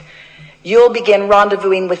disc, you'll begin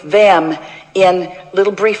rendezvousing with them in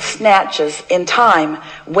little brief snatches in time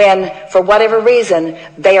when, for whatever reason,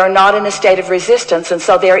 they are not in a state of resistance, and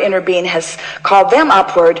so their inner being has called them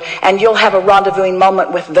upward, and you'll have a rendezvousing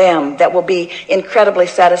moment with them that will be incredibly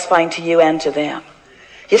satisfying to you and to them.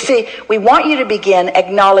 You see, we want you to begin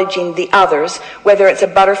acknowledging the others, whether it's a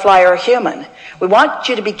butterfly or a human. We want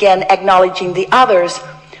you to begin acknowledging the others,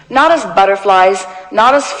 not as butterflies,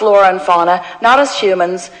 not as flora and fauna, not as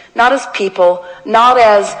humans, not as people, not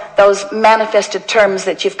as those manifested terms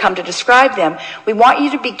that you've come to describe them. We want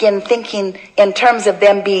you to begin thinking in terms of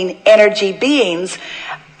them being energy beings,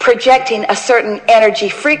 projecting a certain energy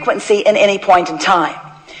frequency in any point in time.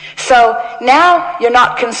 So now you're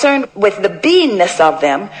not concerned with the beingness of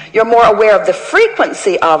them, you're more aware of the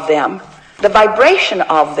frequency of them, the vibration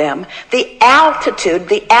of them, the altitude,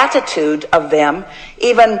 the attitude of them,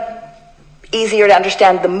 even easier to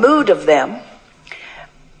understand the mood of them.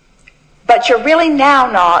 But you're really now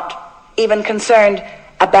not even concerned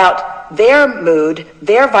about their mood,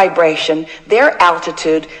 their vibration, their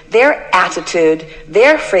altitude, their attitude,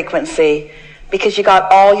 their frequency, because you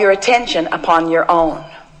got all your attention upon your own.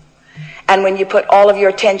 And when you put all of your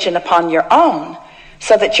attention upon your own,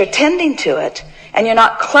 so that you're tending to it, and you're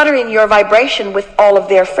not cluttering your vibration with all of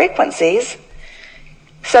their frequencies,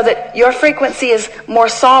 so that your frequency is more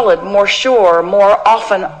solid, more sure, more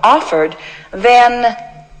often offered, then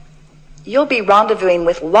you'll be rendezvousing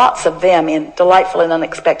with lots of them in delightful and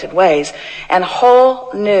unexpected ways. And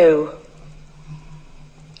whole new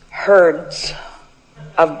herds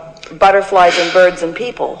of butterflies and birds and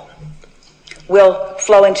people will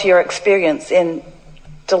flow into your experience in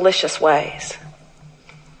delicious ways.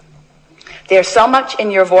 There's so much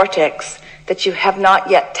in your vortex that you have not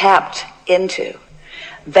yet tapped into,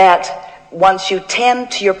 that once you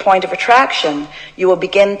tend to your point of attraction, you will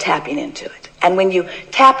begin tapping into it. And when you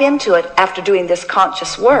tap into it after doing this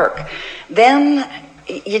conscious work, then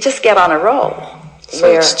you just get on a roll. So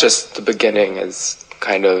it's just the beginning is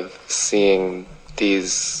kind of seeing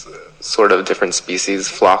these sort of different species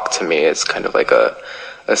flock to me. It's kind of like a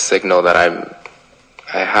signal that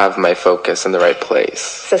I have my focus in the right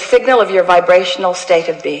place. It's a signal of your vibrational state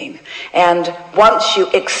of being. And once you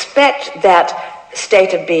expect that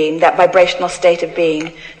state of being, that vibrational state of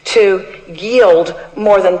being, to yield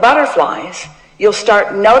more than butterflies, you'll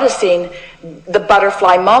start noticing the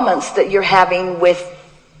butterfly moments that you're having with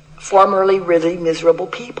formerly really miserable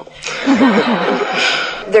people.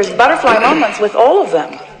 There's butterfly moments with all of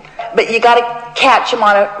them, but you got to catch them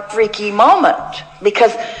on a freaky moment,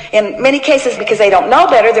 because in many cases, because they don't know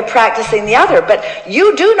better, they're practicing the other. But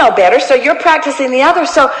you do know better, so you're practicing the other.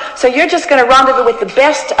 So you're just going to rendezvous with the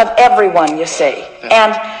best of everyone, you see.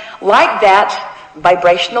 And like that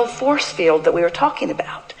vibrational force field that we were talking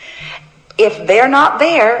about, if they're not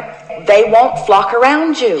there, they won't flock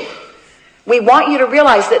around you. We want you to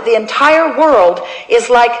realize that the entire world is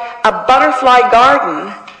like a butterfly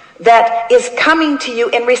garden that is coming to you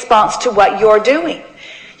in response to what you're doing.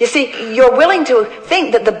 You see, you're willing to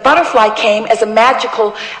think that the butterfly came as a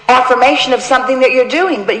magical affirmation of something that you're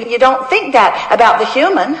doing, but you don't think that about the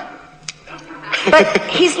human. But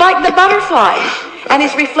he's like the butterfly, and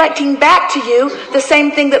he's reflecting back to you the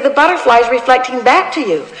same thing that the butterfly is reflecting back to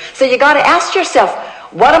you. So you got to ask yourself,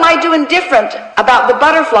 what am I doing different about the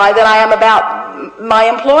butterfly than I am about my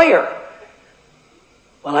employer?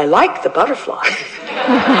 Well, I like the butterfly.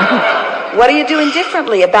 What are you doing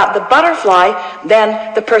differently about the butterfly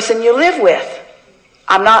than the person you live with?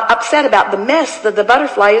 I'm not upset about the mess that the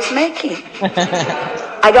butterfly is making.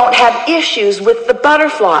 I don't have issues with the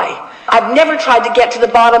butterfly. I've never tried to get to the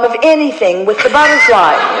bottom of anything with the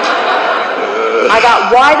butterfly. I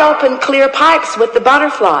got wide open, clear pipes with the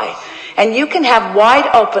butterfly. And you can have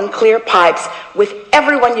wide open, clear pipes with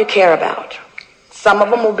everyone you care about. Some of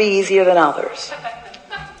them will be easier than others.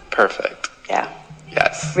 Perfect. Yeah.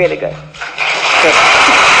 Yes. Really good.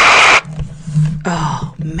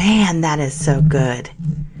 Oh, man, that is so good.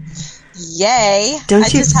 Yay. Don't I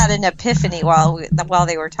you- just had an epiphany while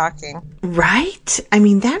they were talking. Right? I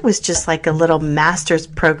mean, that was just like a little master's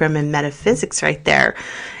program in metaphysics right there.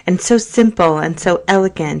 And so simple and so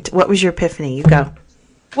elegant. What was your epiphany? You go.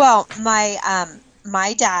 Well,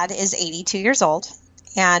 my dad is 82 years old,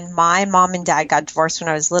 and my mom and dad got divorced when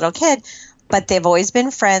I was a little kid, but they've always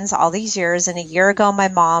been friends all these years, and a year ago my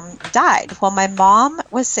mom died. Well, my mom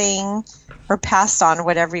was saying, or passed on,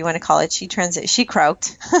 whatever you want to call it, she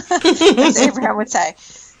croaked, as Abraham would say.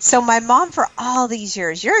 So my mom, for all these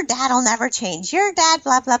years, your dad will never change, your dad,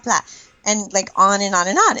 blah, blah, blah, and like on and on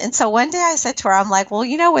and on. And so one day I said to her, I'm like, well,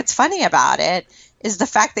 you know what's funny about it is the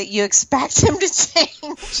fact that you expect him to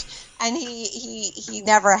change, and he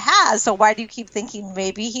never has. So why do you keep thinking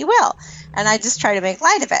maybe he will? And I just try to make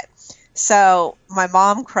light of it. So my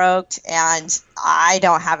mom croaked, and I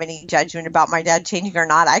don't have any judgment about my dad changing or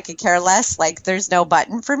not. I could care less. Like, there's no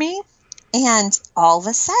button for me. And all of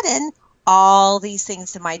a sudden, all these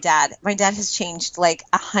things to my dad has changed like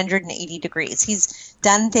 180 degrees. He's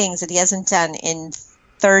done things that he hasn't done in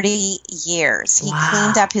 30 years. He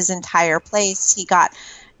cleaned up his entire place. He got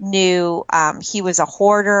new, he was a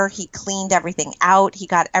hoarder. He cleaned everything out. He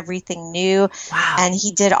got everything new. Wow. And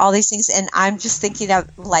he did all these things. And I'm just thinking of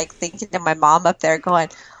my mom up there going,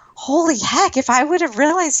 holy heck, if I would have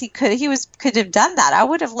realized he could have done that, I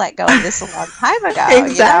would have let go of this a long time ago.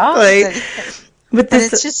 Exactly. You know? But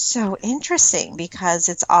it's just so interesting because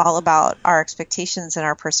it's all about our expectations and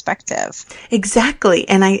our perspective. Exactly.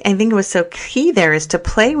 And I think it was so key there is to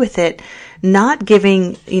play with it, not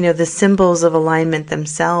giving, the symbols of alignment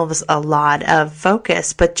themselves a lot of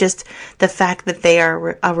focus, but just the fact that they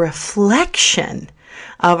are a reflection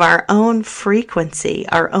of our own frequency,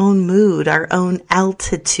 our own mood, our own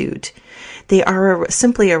altitude. They are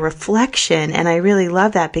simply a reflection, and I really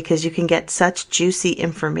love that because you can get such juicy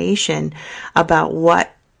information about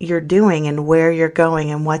what you're doing and where you're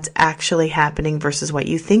going and what's actually happening versus what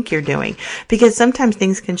you think you're doing. Because sometimes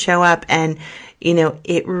things can show up and,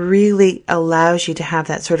 it really allows you to have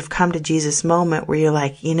that sort of come to Jesus moment where you're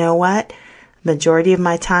like, you know what? Majority of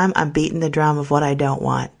my time, I'm beating the drum of what I don't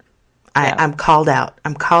want. I'm called out.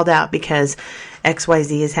 I'm called out because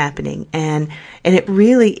XYZ is happening. And it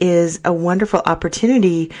really is a wonderful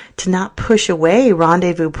opportunity to not push away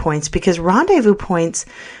rendezvous points, because rendezvous points,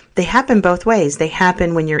 they happen both ways. They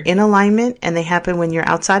happen when you're in alignment and they happen when you're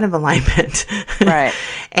outside of alignment. Right.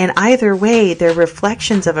 And either way, they're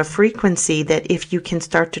reflections of a frequency that if you can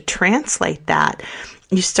start to translate that,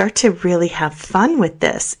 you start to really have fun with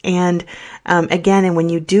this. And again, and when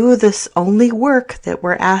you do this only work that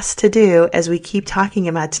we're asked to do, as we keep talking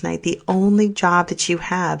about tonight, the only job that you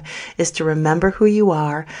have is to remember who you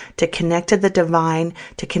are, to connect to the divine,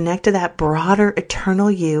 to connect to that broader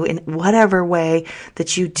eternal you in whatever way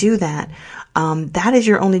that you do that. That is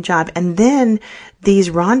your only job. And then these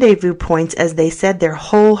rendezvous points, as they said, they're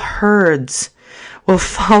whole herds will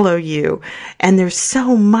follow you. And there's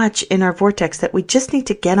so much in our vortex that we just need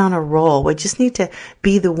to get on a roll. We just need to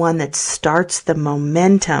be the one that starts the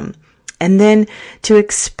momentum. And then to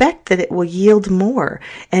expect that it will yield more,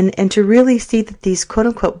 and to really see that these quote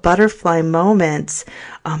unquote butterfly moments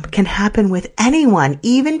can happen with anyone,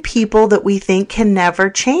 even people that we think can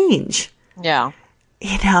never change. Yeah.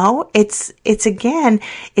 You know, it's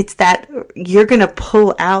that you're going to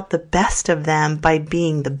pull out the best of them by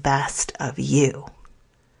being the best of you.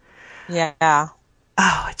 Yeah.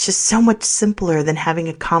 Oh, it's just so much simpler than having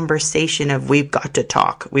a conversation of we've got to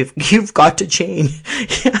talk. You've got to change.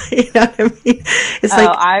 You know what I mean? It's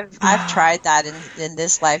I've tried that in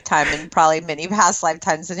this lifetime and probably many past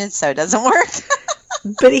lifetimes, and it so doesn't work.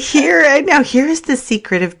 But here's the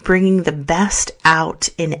secret of bringing the best out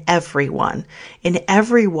in everyone, in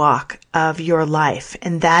every walk of your life.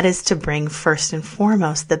 And that is to bring first and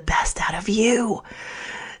foremost the best out of you.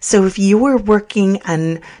 So if you are working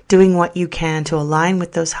on doing what you can to align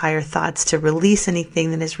with those higher thoughts, to release anything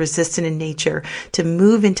that is resistant in nature, to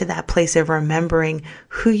move into that place of remembering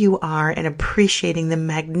who you are and appreciating the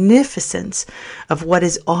magnificence of what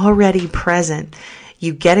is already present,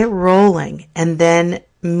 you get it rolling, and then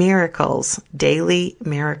miracles, daily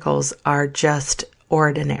miracles, are just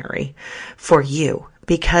ordinary for you.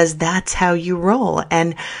 Because that's how you roll.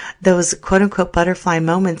 And those quote unquote butterfly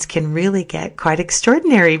moments can really get quite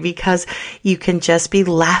extraordinary, because you can just be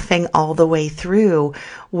laughing all the way through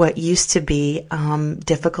what used to be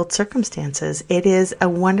difficult circumstances. It is a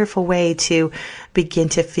wonderful way to begin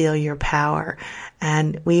to feel your power.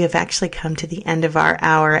 And we have actually come to the end of our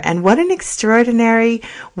hour. And what an extraordinary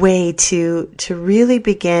way to really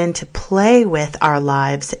begin to play with our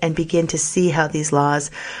lives and begin to see how these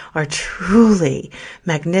laws are truly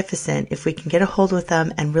magnificent if we can get a hold with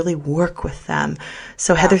them and really work with them.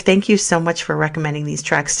 So Heather, thank you so much for recommending these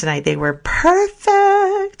tracks tonight. They were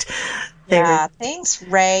perfect. Thanks,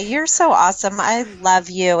 Ray. You're so awesome. I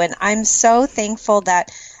love you. And I'm so thankful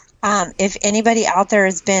that if anybody out there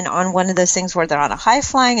has been on one of those things where they're on a high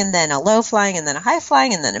flying and then a low flying and then a high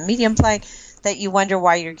flying and then a medium flying, that you wonder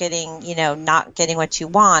why you're getting, not getting what you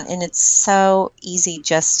want. And it's so easy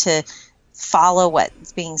just to follow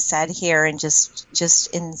what's being said here and just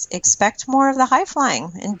expect more of the high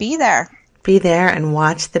flying and be there. Be there and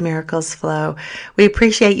watch the miracles flow. We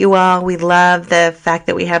appreciate you all. We love the fact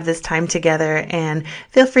that we have this time together, and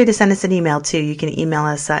feel free to send us an email too. You can email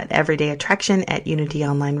us at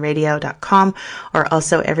everydayattraction@unityonlineradio.com or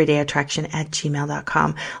also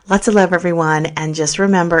everydayattraction@gmail.com. Lots of love, everyone. And just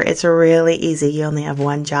remember, it's really easy. You only have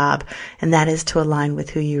one job, and that is to align with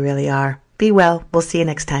who you really are. Be well. We'll see you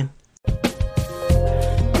next time.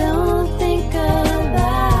 Don't think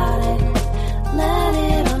about it. Let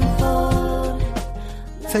it unfold.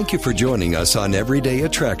 Thank you for joining us on Everyday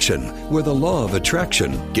Attraction, where the law of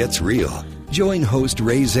attraction gets real. Join host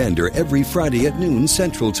Ray Zander every Friday at noon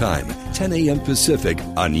Central Time, 10 a.m. Pacific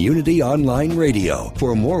on Unity Online Radio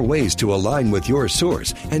for more ways to align with your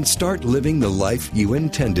source and start living the life you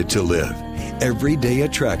intended to live. Everyday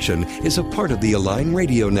Attraction is a part of the Align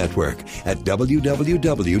Radio Network at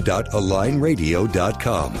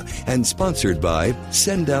www.alignradio.com and sponsored by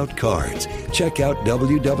Send Out Cards. Check out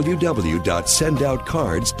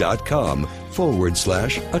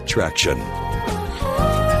www.sendoutcards.com/attraction.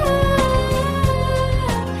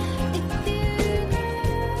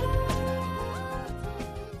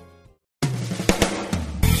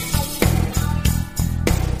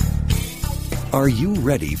 Are you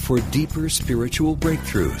ready for deeper spiritual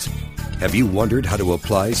breakthroughs? Have you wondered how to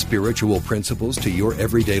apply spiritual principles to your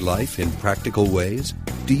everyday life in practical ways?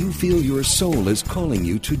 Do you feel your soul is calling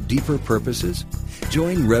you to deeper purposes?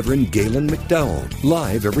 Join Reverend Galen McDowell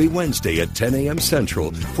live every Wednesday at 10 a.m.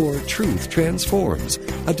 Central for Truth Transforms,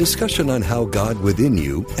 a discussion on how God within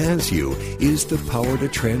you, as you, is the power to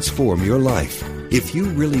transform your life. If you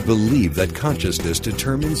really believe that consciousness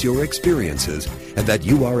determines your experiences and that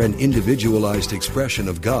you are an individualized expression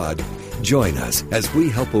of God, join us as we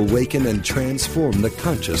help awaken and transform the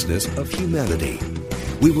consciousness of humanity.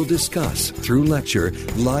 We will discuss, through lecture,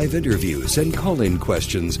 live interviews, and call-in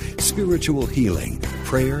questions, spiritual healing,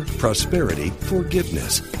 prayer, prosperity,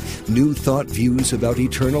 forgiveness, new thought views about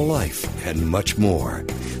eternal life, and much more.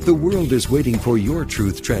 The world is waiting for your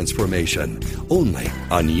truth transformation, only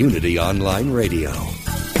on Unity Online Radio.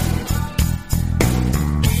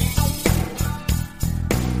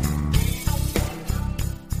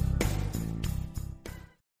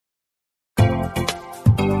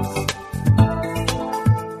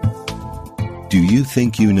 Do you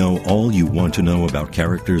think you know all you want to know about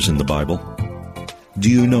characters in the Bible? Do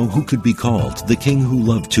you know who could be called the king who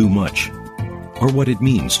loved too much? Or what it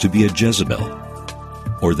means to be a Jezebel?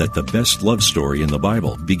 or that the best love story in the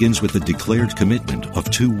Bible begins with the declared commitment of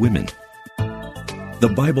two women.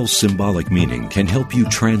 The Bible's symbolic meaning can help you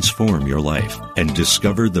transform your life and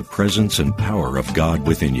discover the presence and power of God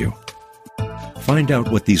within you. Find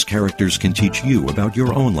out what these characters can teach you about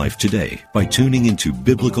your own life today by tuning into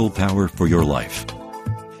Biblical Power for Your Life.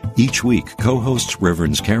 Each week, co-hosts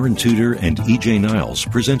Reverends Karen Tudor and E.J. Niles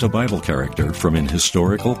present a Bible character from an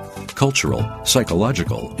historical, cultural,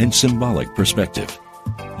 psychological, and symbolic perspective.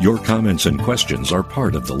 Your comments and questions are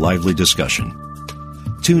part of the lively discussion.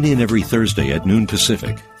 Tune in every Thursday at noon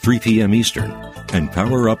Pacific, 3 p.m. Eastern, and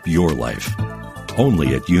power up your life.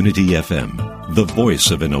 Only at Unity FM, the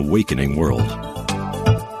voice of an awakening world.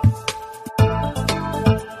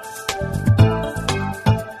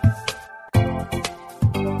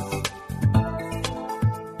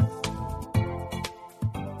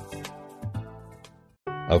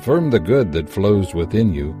 Affirm the good that flows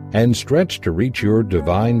within you and stretch to reach your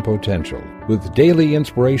divine potential with daily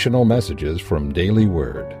inspirational messages from Daily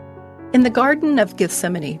Word. In the Garden of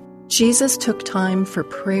Gethsemane, Jesus took time for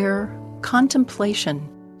prayer, contemplation,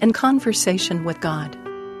 and conversation with God.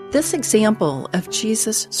 This example of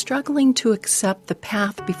Jesus struggling to accept the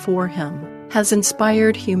path before him has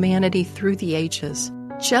inspired humanity through the ages,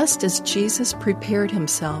 just as Jesus prepared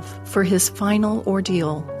himself for his final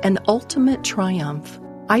ordeal and ultimate triumph.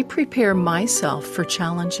 I prepare myself for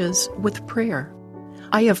challenges with prayer.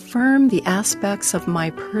 I affirm the aspects of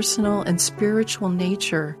my personal and spiritual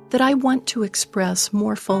nature that I want to express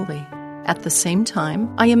more fully. At the same time,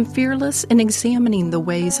 I am fearless in examining the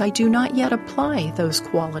ways I do not yet apply those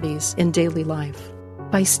qualities in daily life.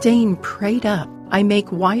 By staying prayed up, I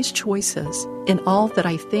make wise choices in all that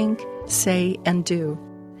I think, say, and do.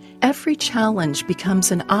 Every challenge becomes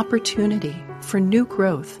an opportunity for new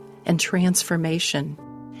growth and transformation.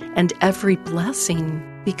 And every blessing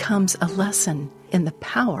becomes a lesson in the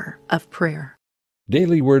power of prayer.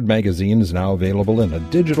 Daily Word magazine is now available in a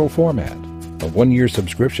digital format. A 1-year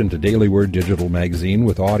subscription to Daily Word digital magazine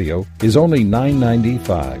with audio is only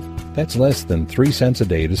 $9.95. That's less than 3 cents a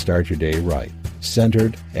day to start your day right,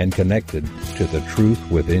 centered and connected to the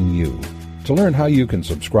truth within you. To learn how you can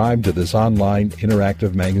subscribe to this online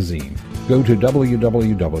interactive magazine, go to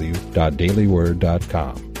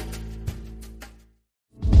www.dailyword.com.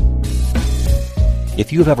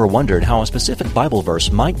 If you've ever wondered how a specific Bible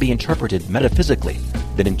verse might be interpreted metaphysically,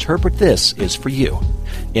 then Interpret This is for you.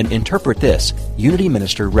 In Interpret This, Unity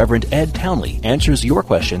Minister Reverend Ed Townley answers your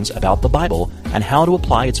questions about the Bible and how to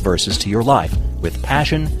apply its verses to your life with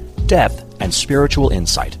passion, depth, and spiritual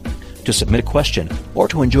insight. To submit a question or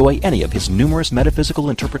to enjoy any of his numerous metaphysical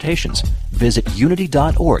interpretations, visit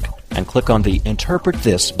unity.org and click on the Interpret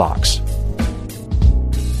This box.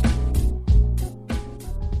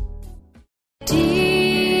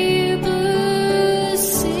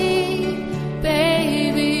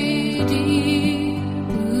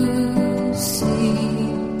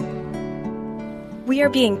 We are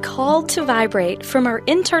being called to vibrate from our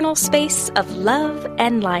internal space of love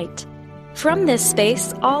and light. From this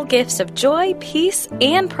space, all gifts of joy, peace,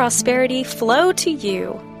 and prosperity flow to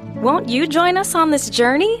you. Won't you join us on this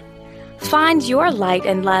journey? Find your light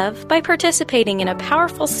and love by participating in a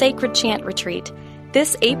powerful sacred chant retreat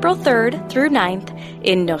this April 3rd through 9th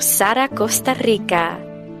in Nosara, Costa Rica.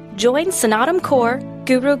 Join Sanattam Kaur,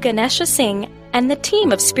 Guru Ganesha Singh, and the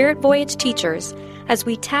team of Spirit Voyage teachers as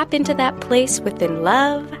we tap into that place within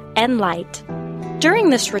love and light. During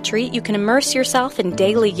this retreat, you can immerse yourself in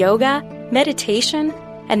daily yoga, meditation,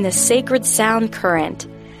 and the sacred sound current,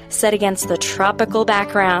 set against the tropical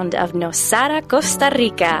background of Nosara, Costa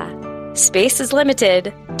Rica. Space is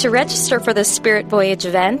limited. To register for the Spirit Voyage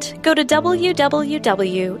event, go to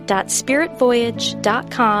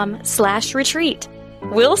www.spiritvoyage.com/retreat.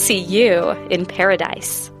 We'll see you in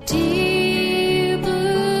paradise.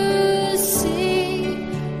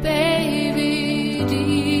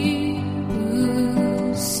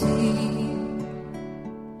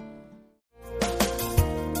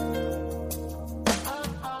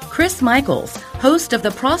 Chris Michaels, host of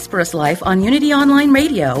The Prosperous Life on Unity Online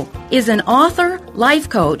Radio, is an author, life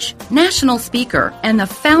coach, national speaker, and the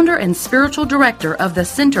founder and spiritual director of the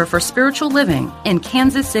Center for Spiritual Living in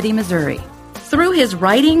Kansas City, Missouri. Through his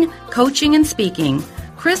writing, coaching, and speaking,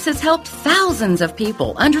 Chris has helped thousands of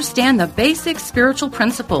people understand the basic spiritual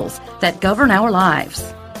principles that govern our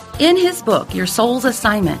lives. In his book, Your Soul's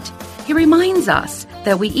Assignment, he reminds us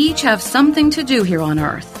that we each have something to do here on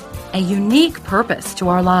earth, a unique purpose to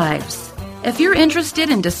our lives. If you're interested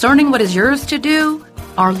in discerning what is yours to do,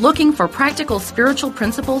 are looking for practical spiritual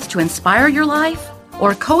principles to inspire your life,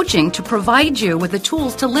 or coaching to provide you with the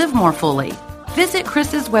tools to live more fully, visit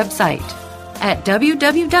Chris's website, at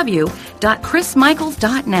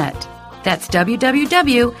www.chrismichaels.net. That's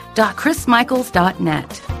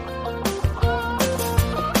www.chrismichaels.net.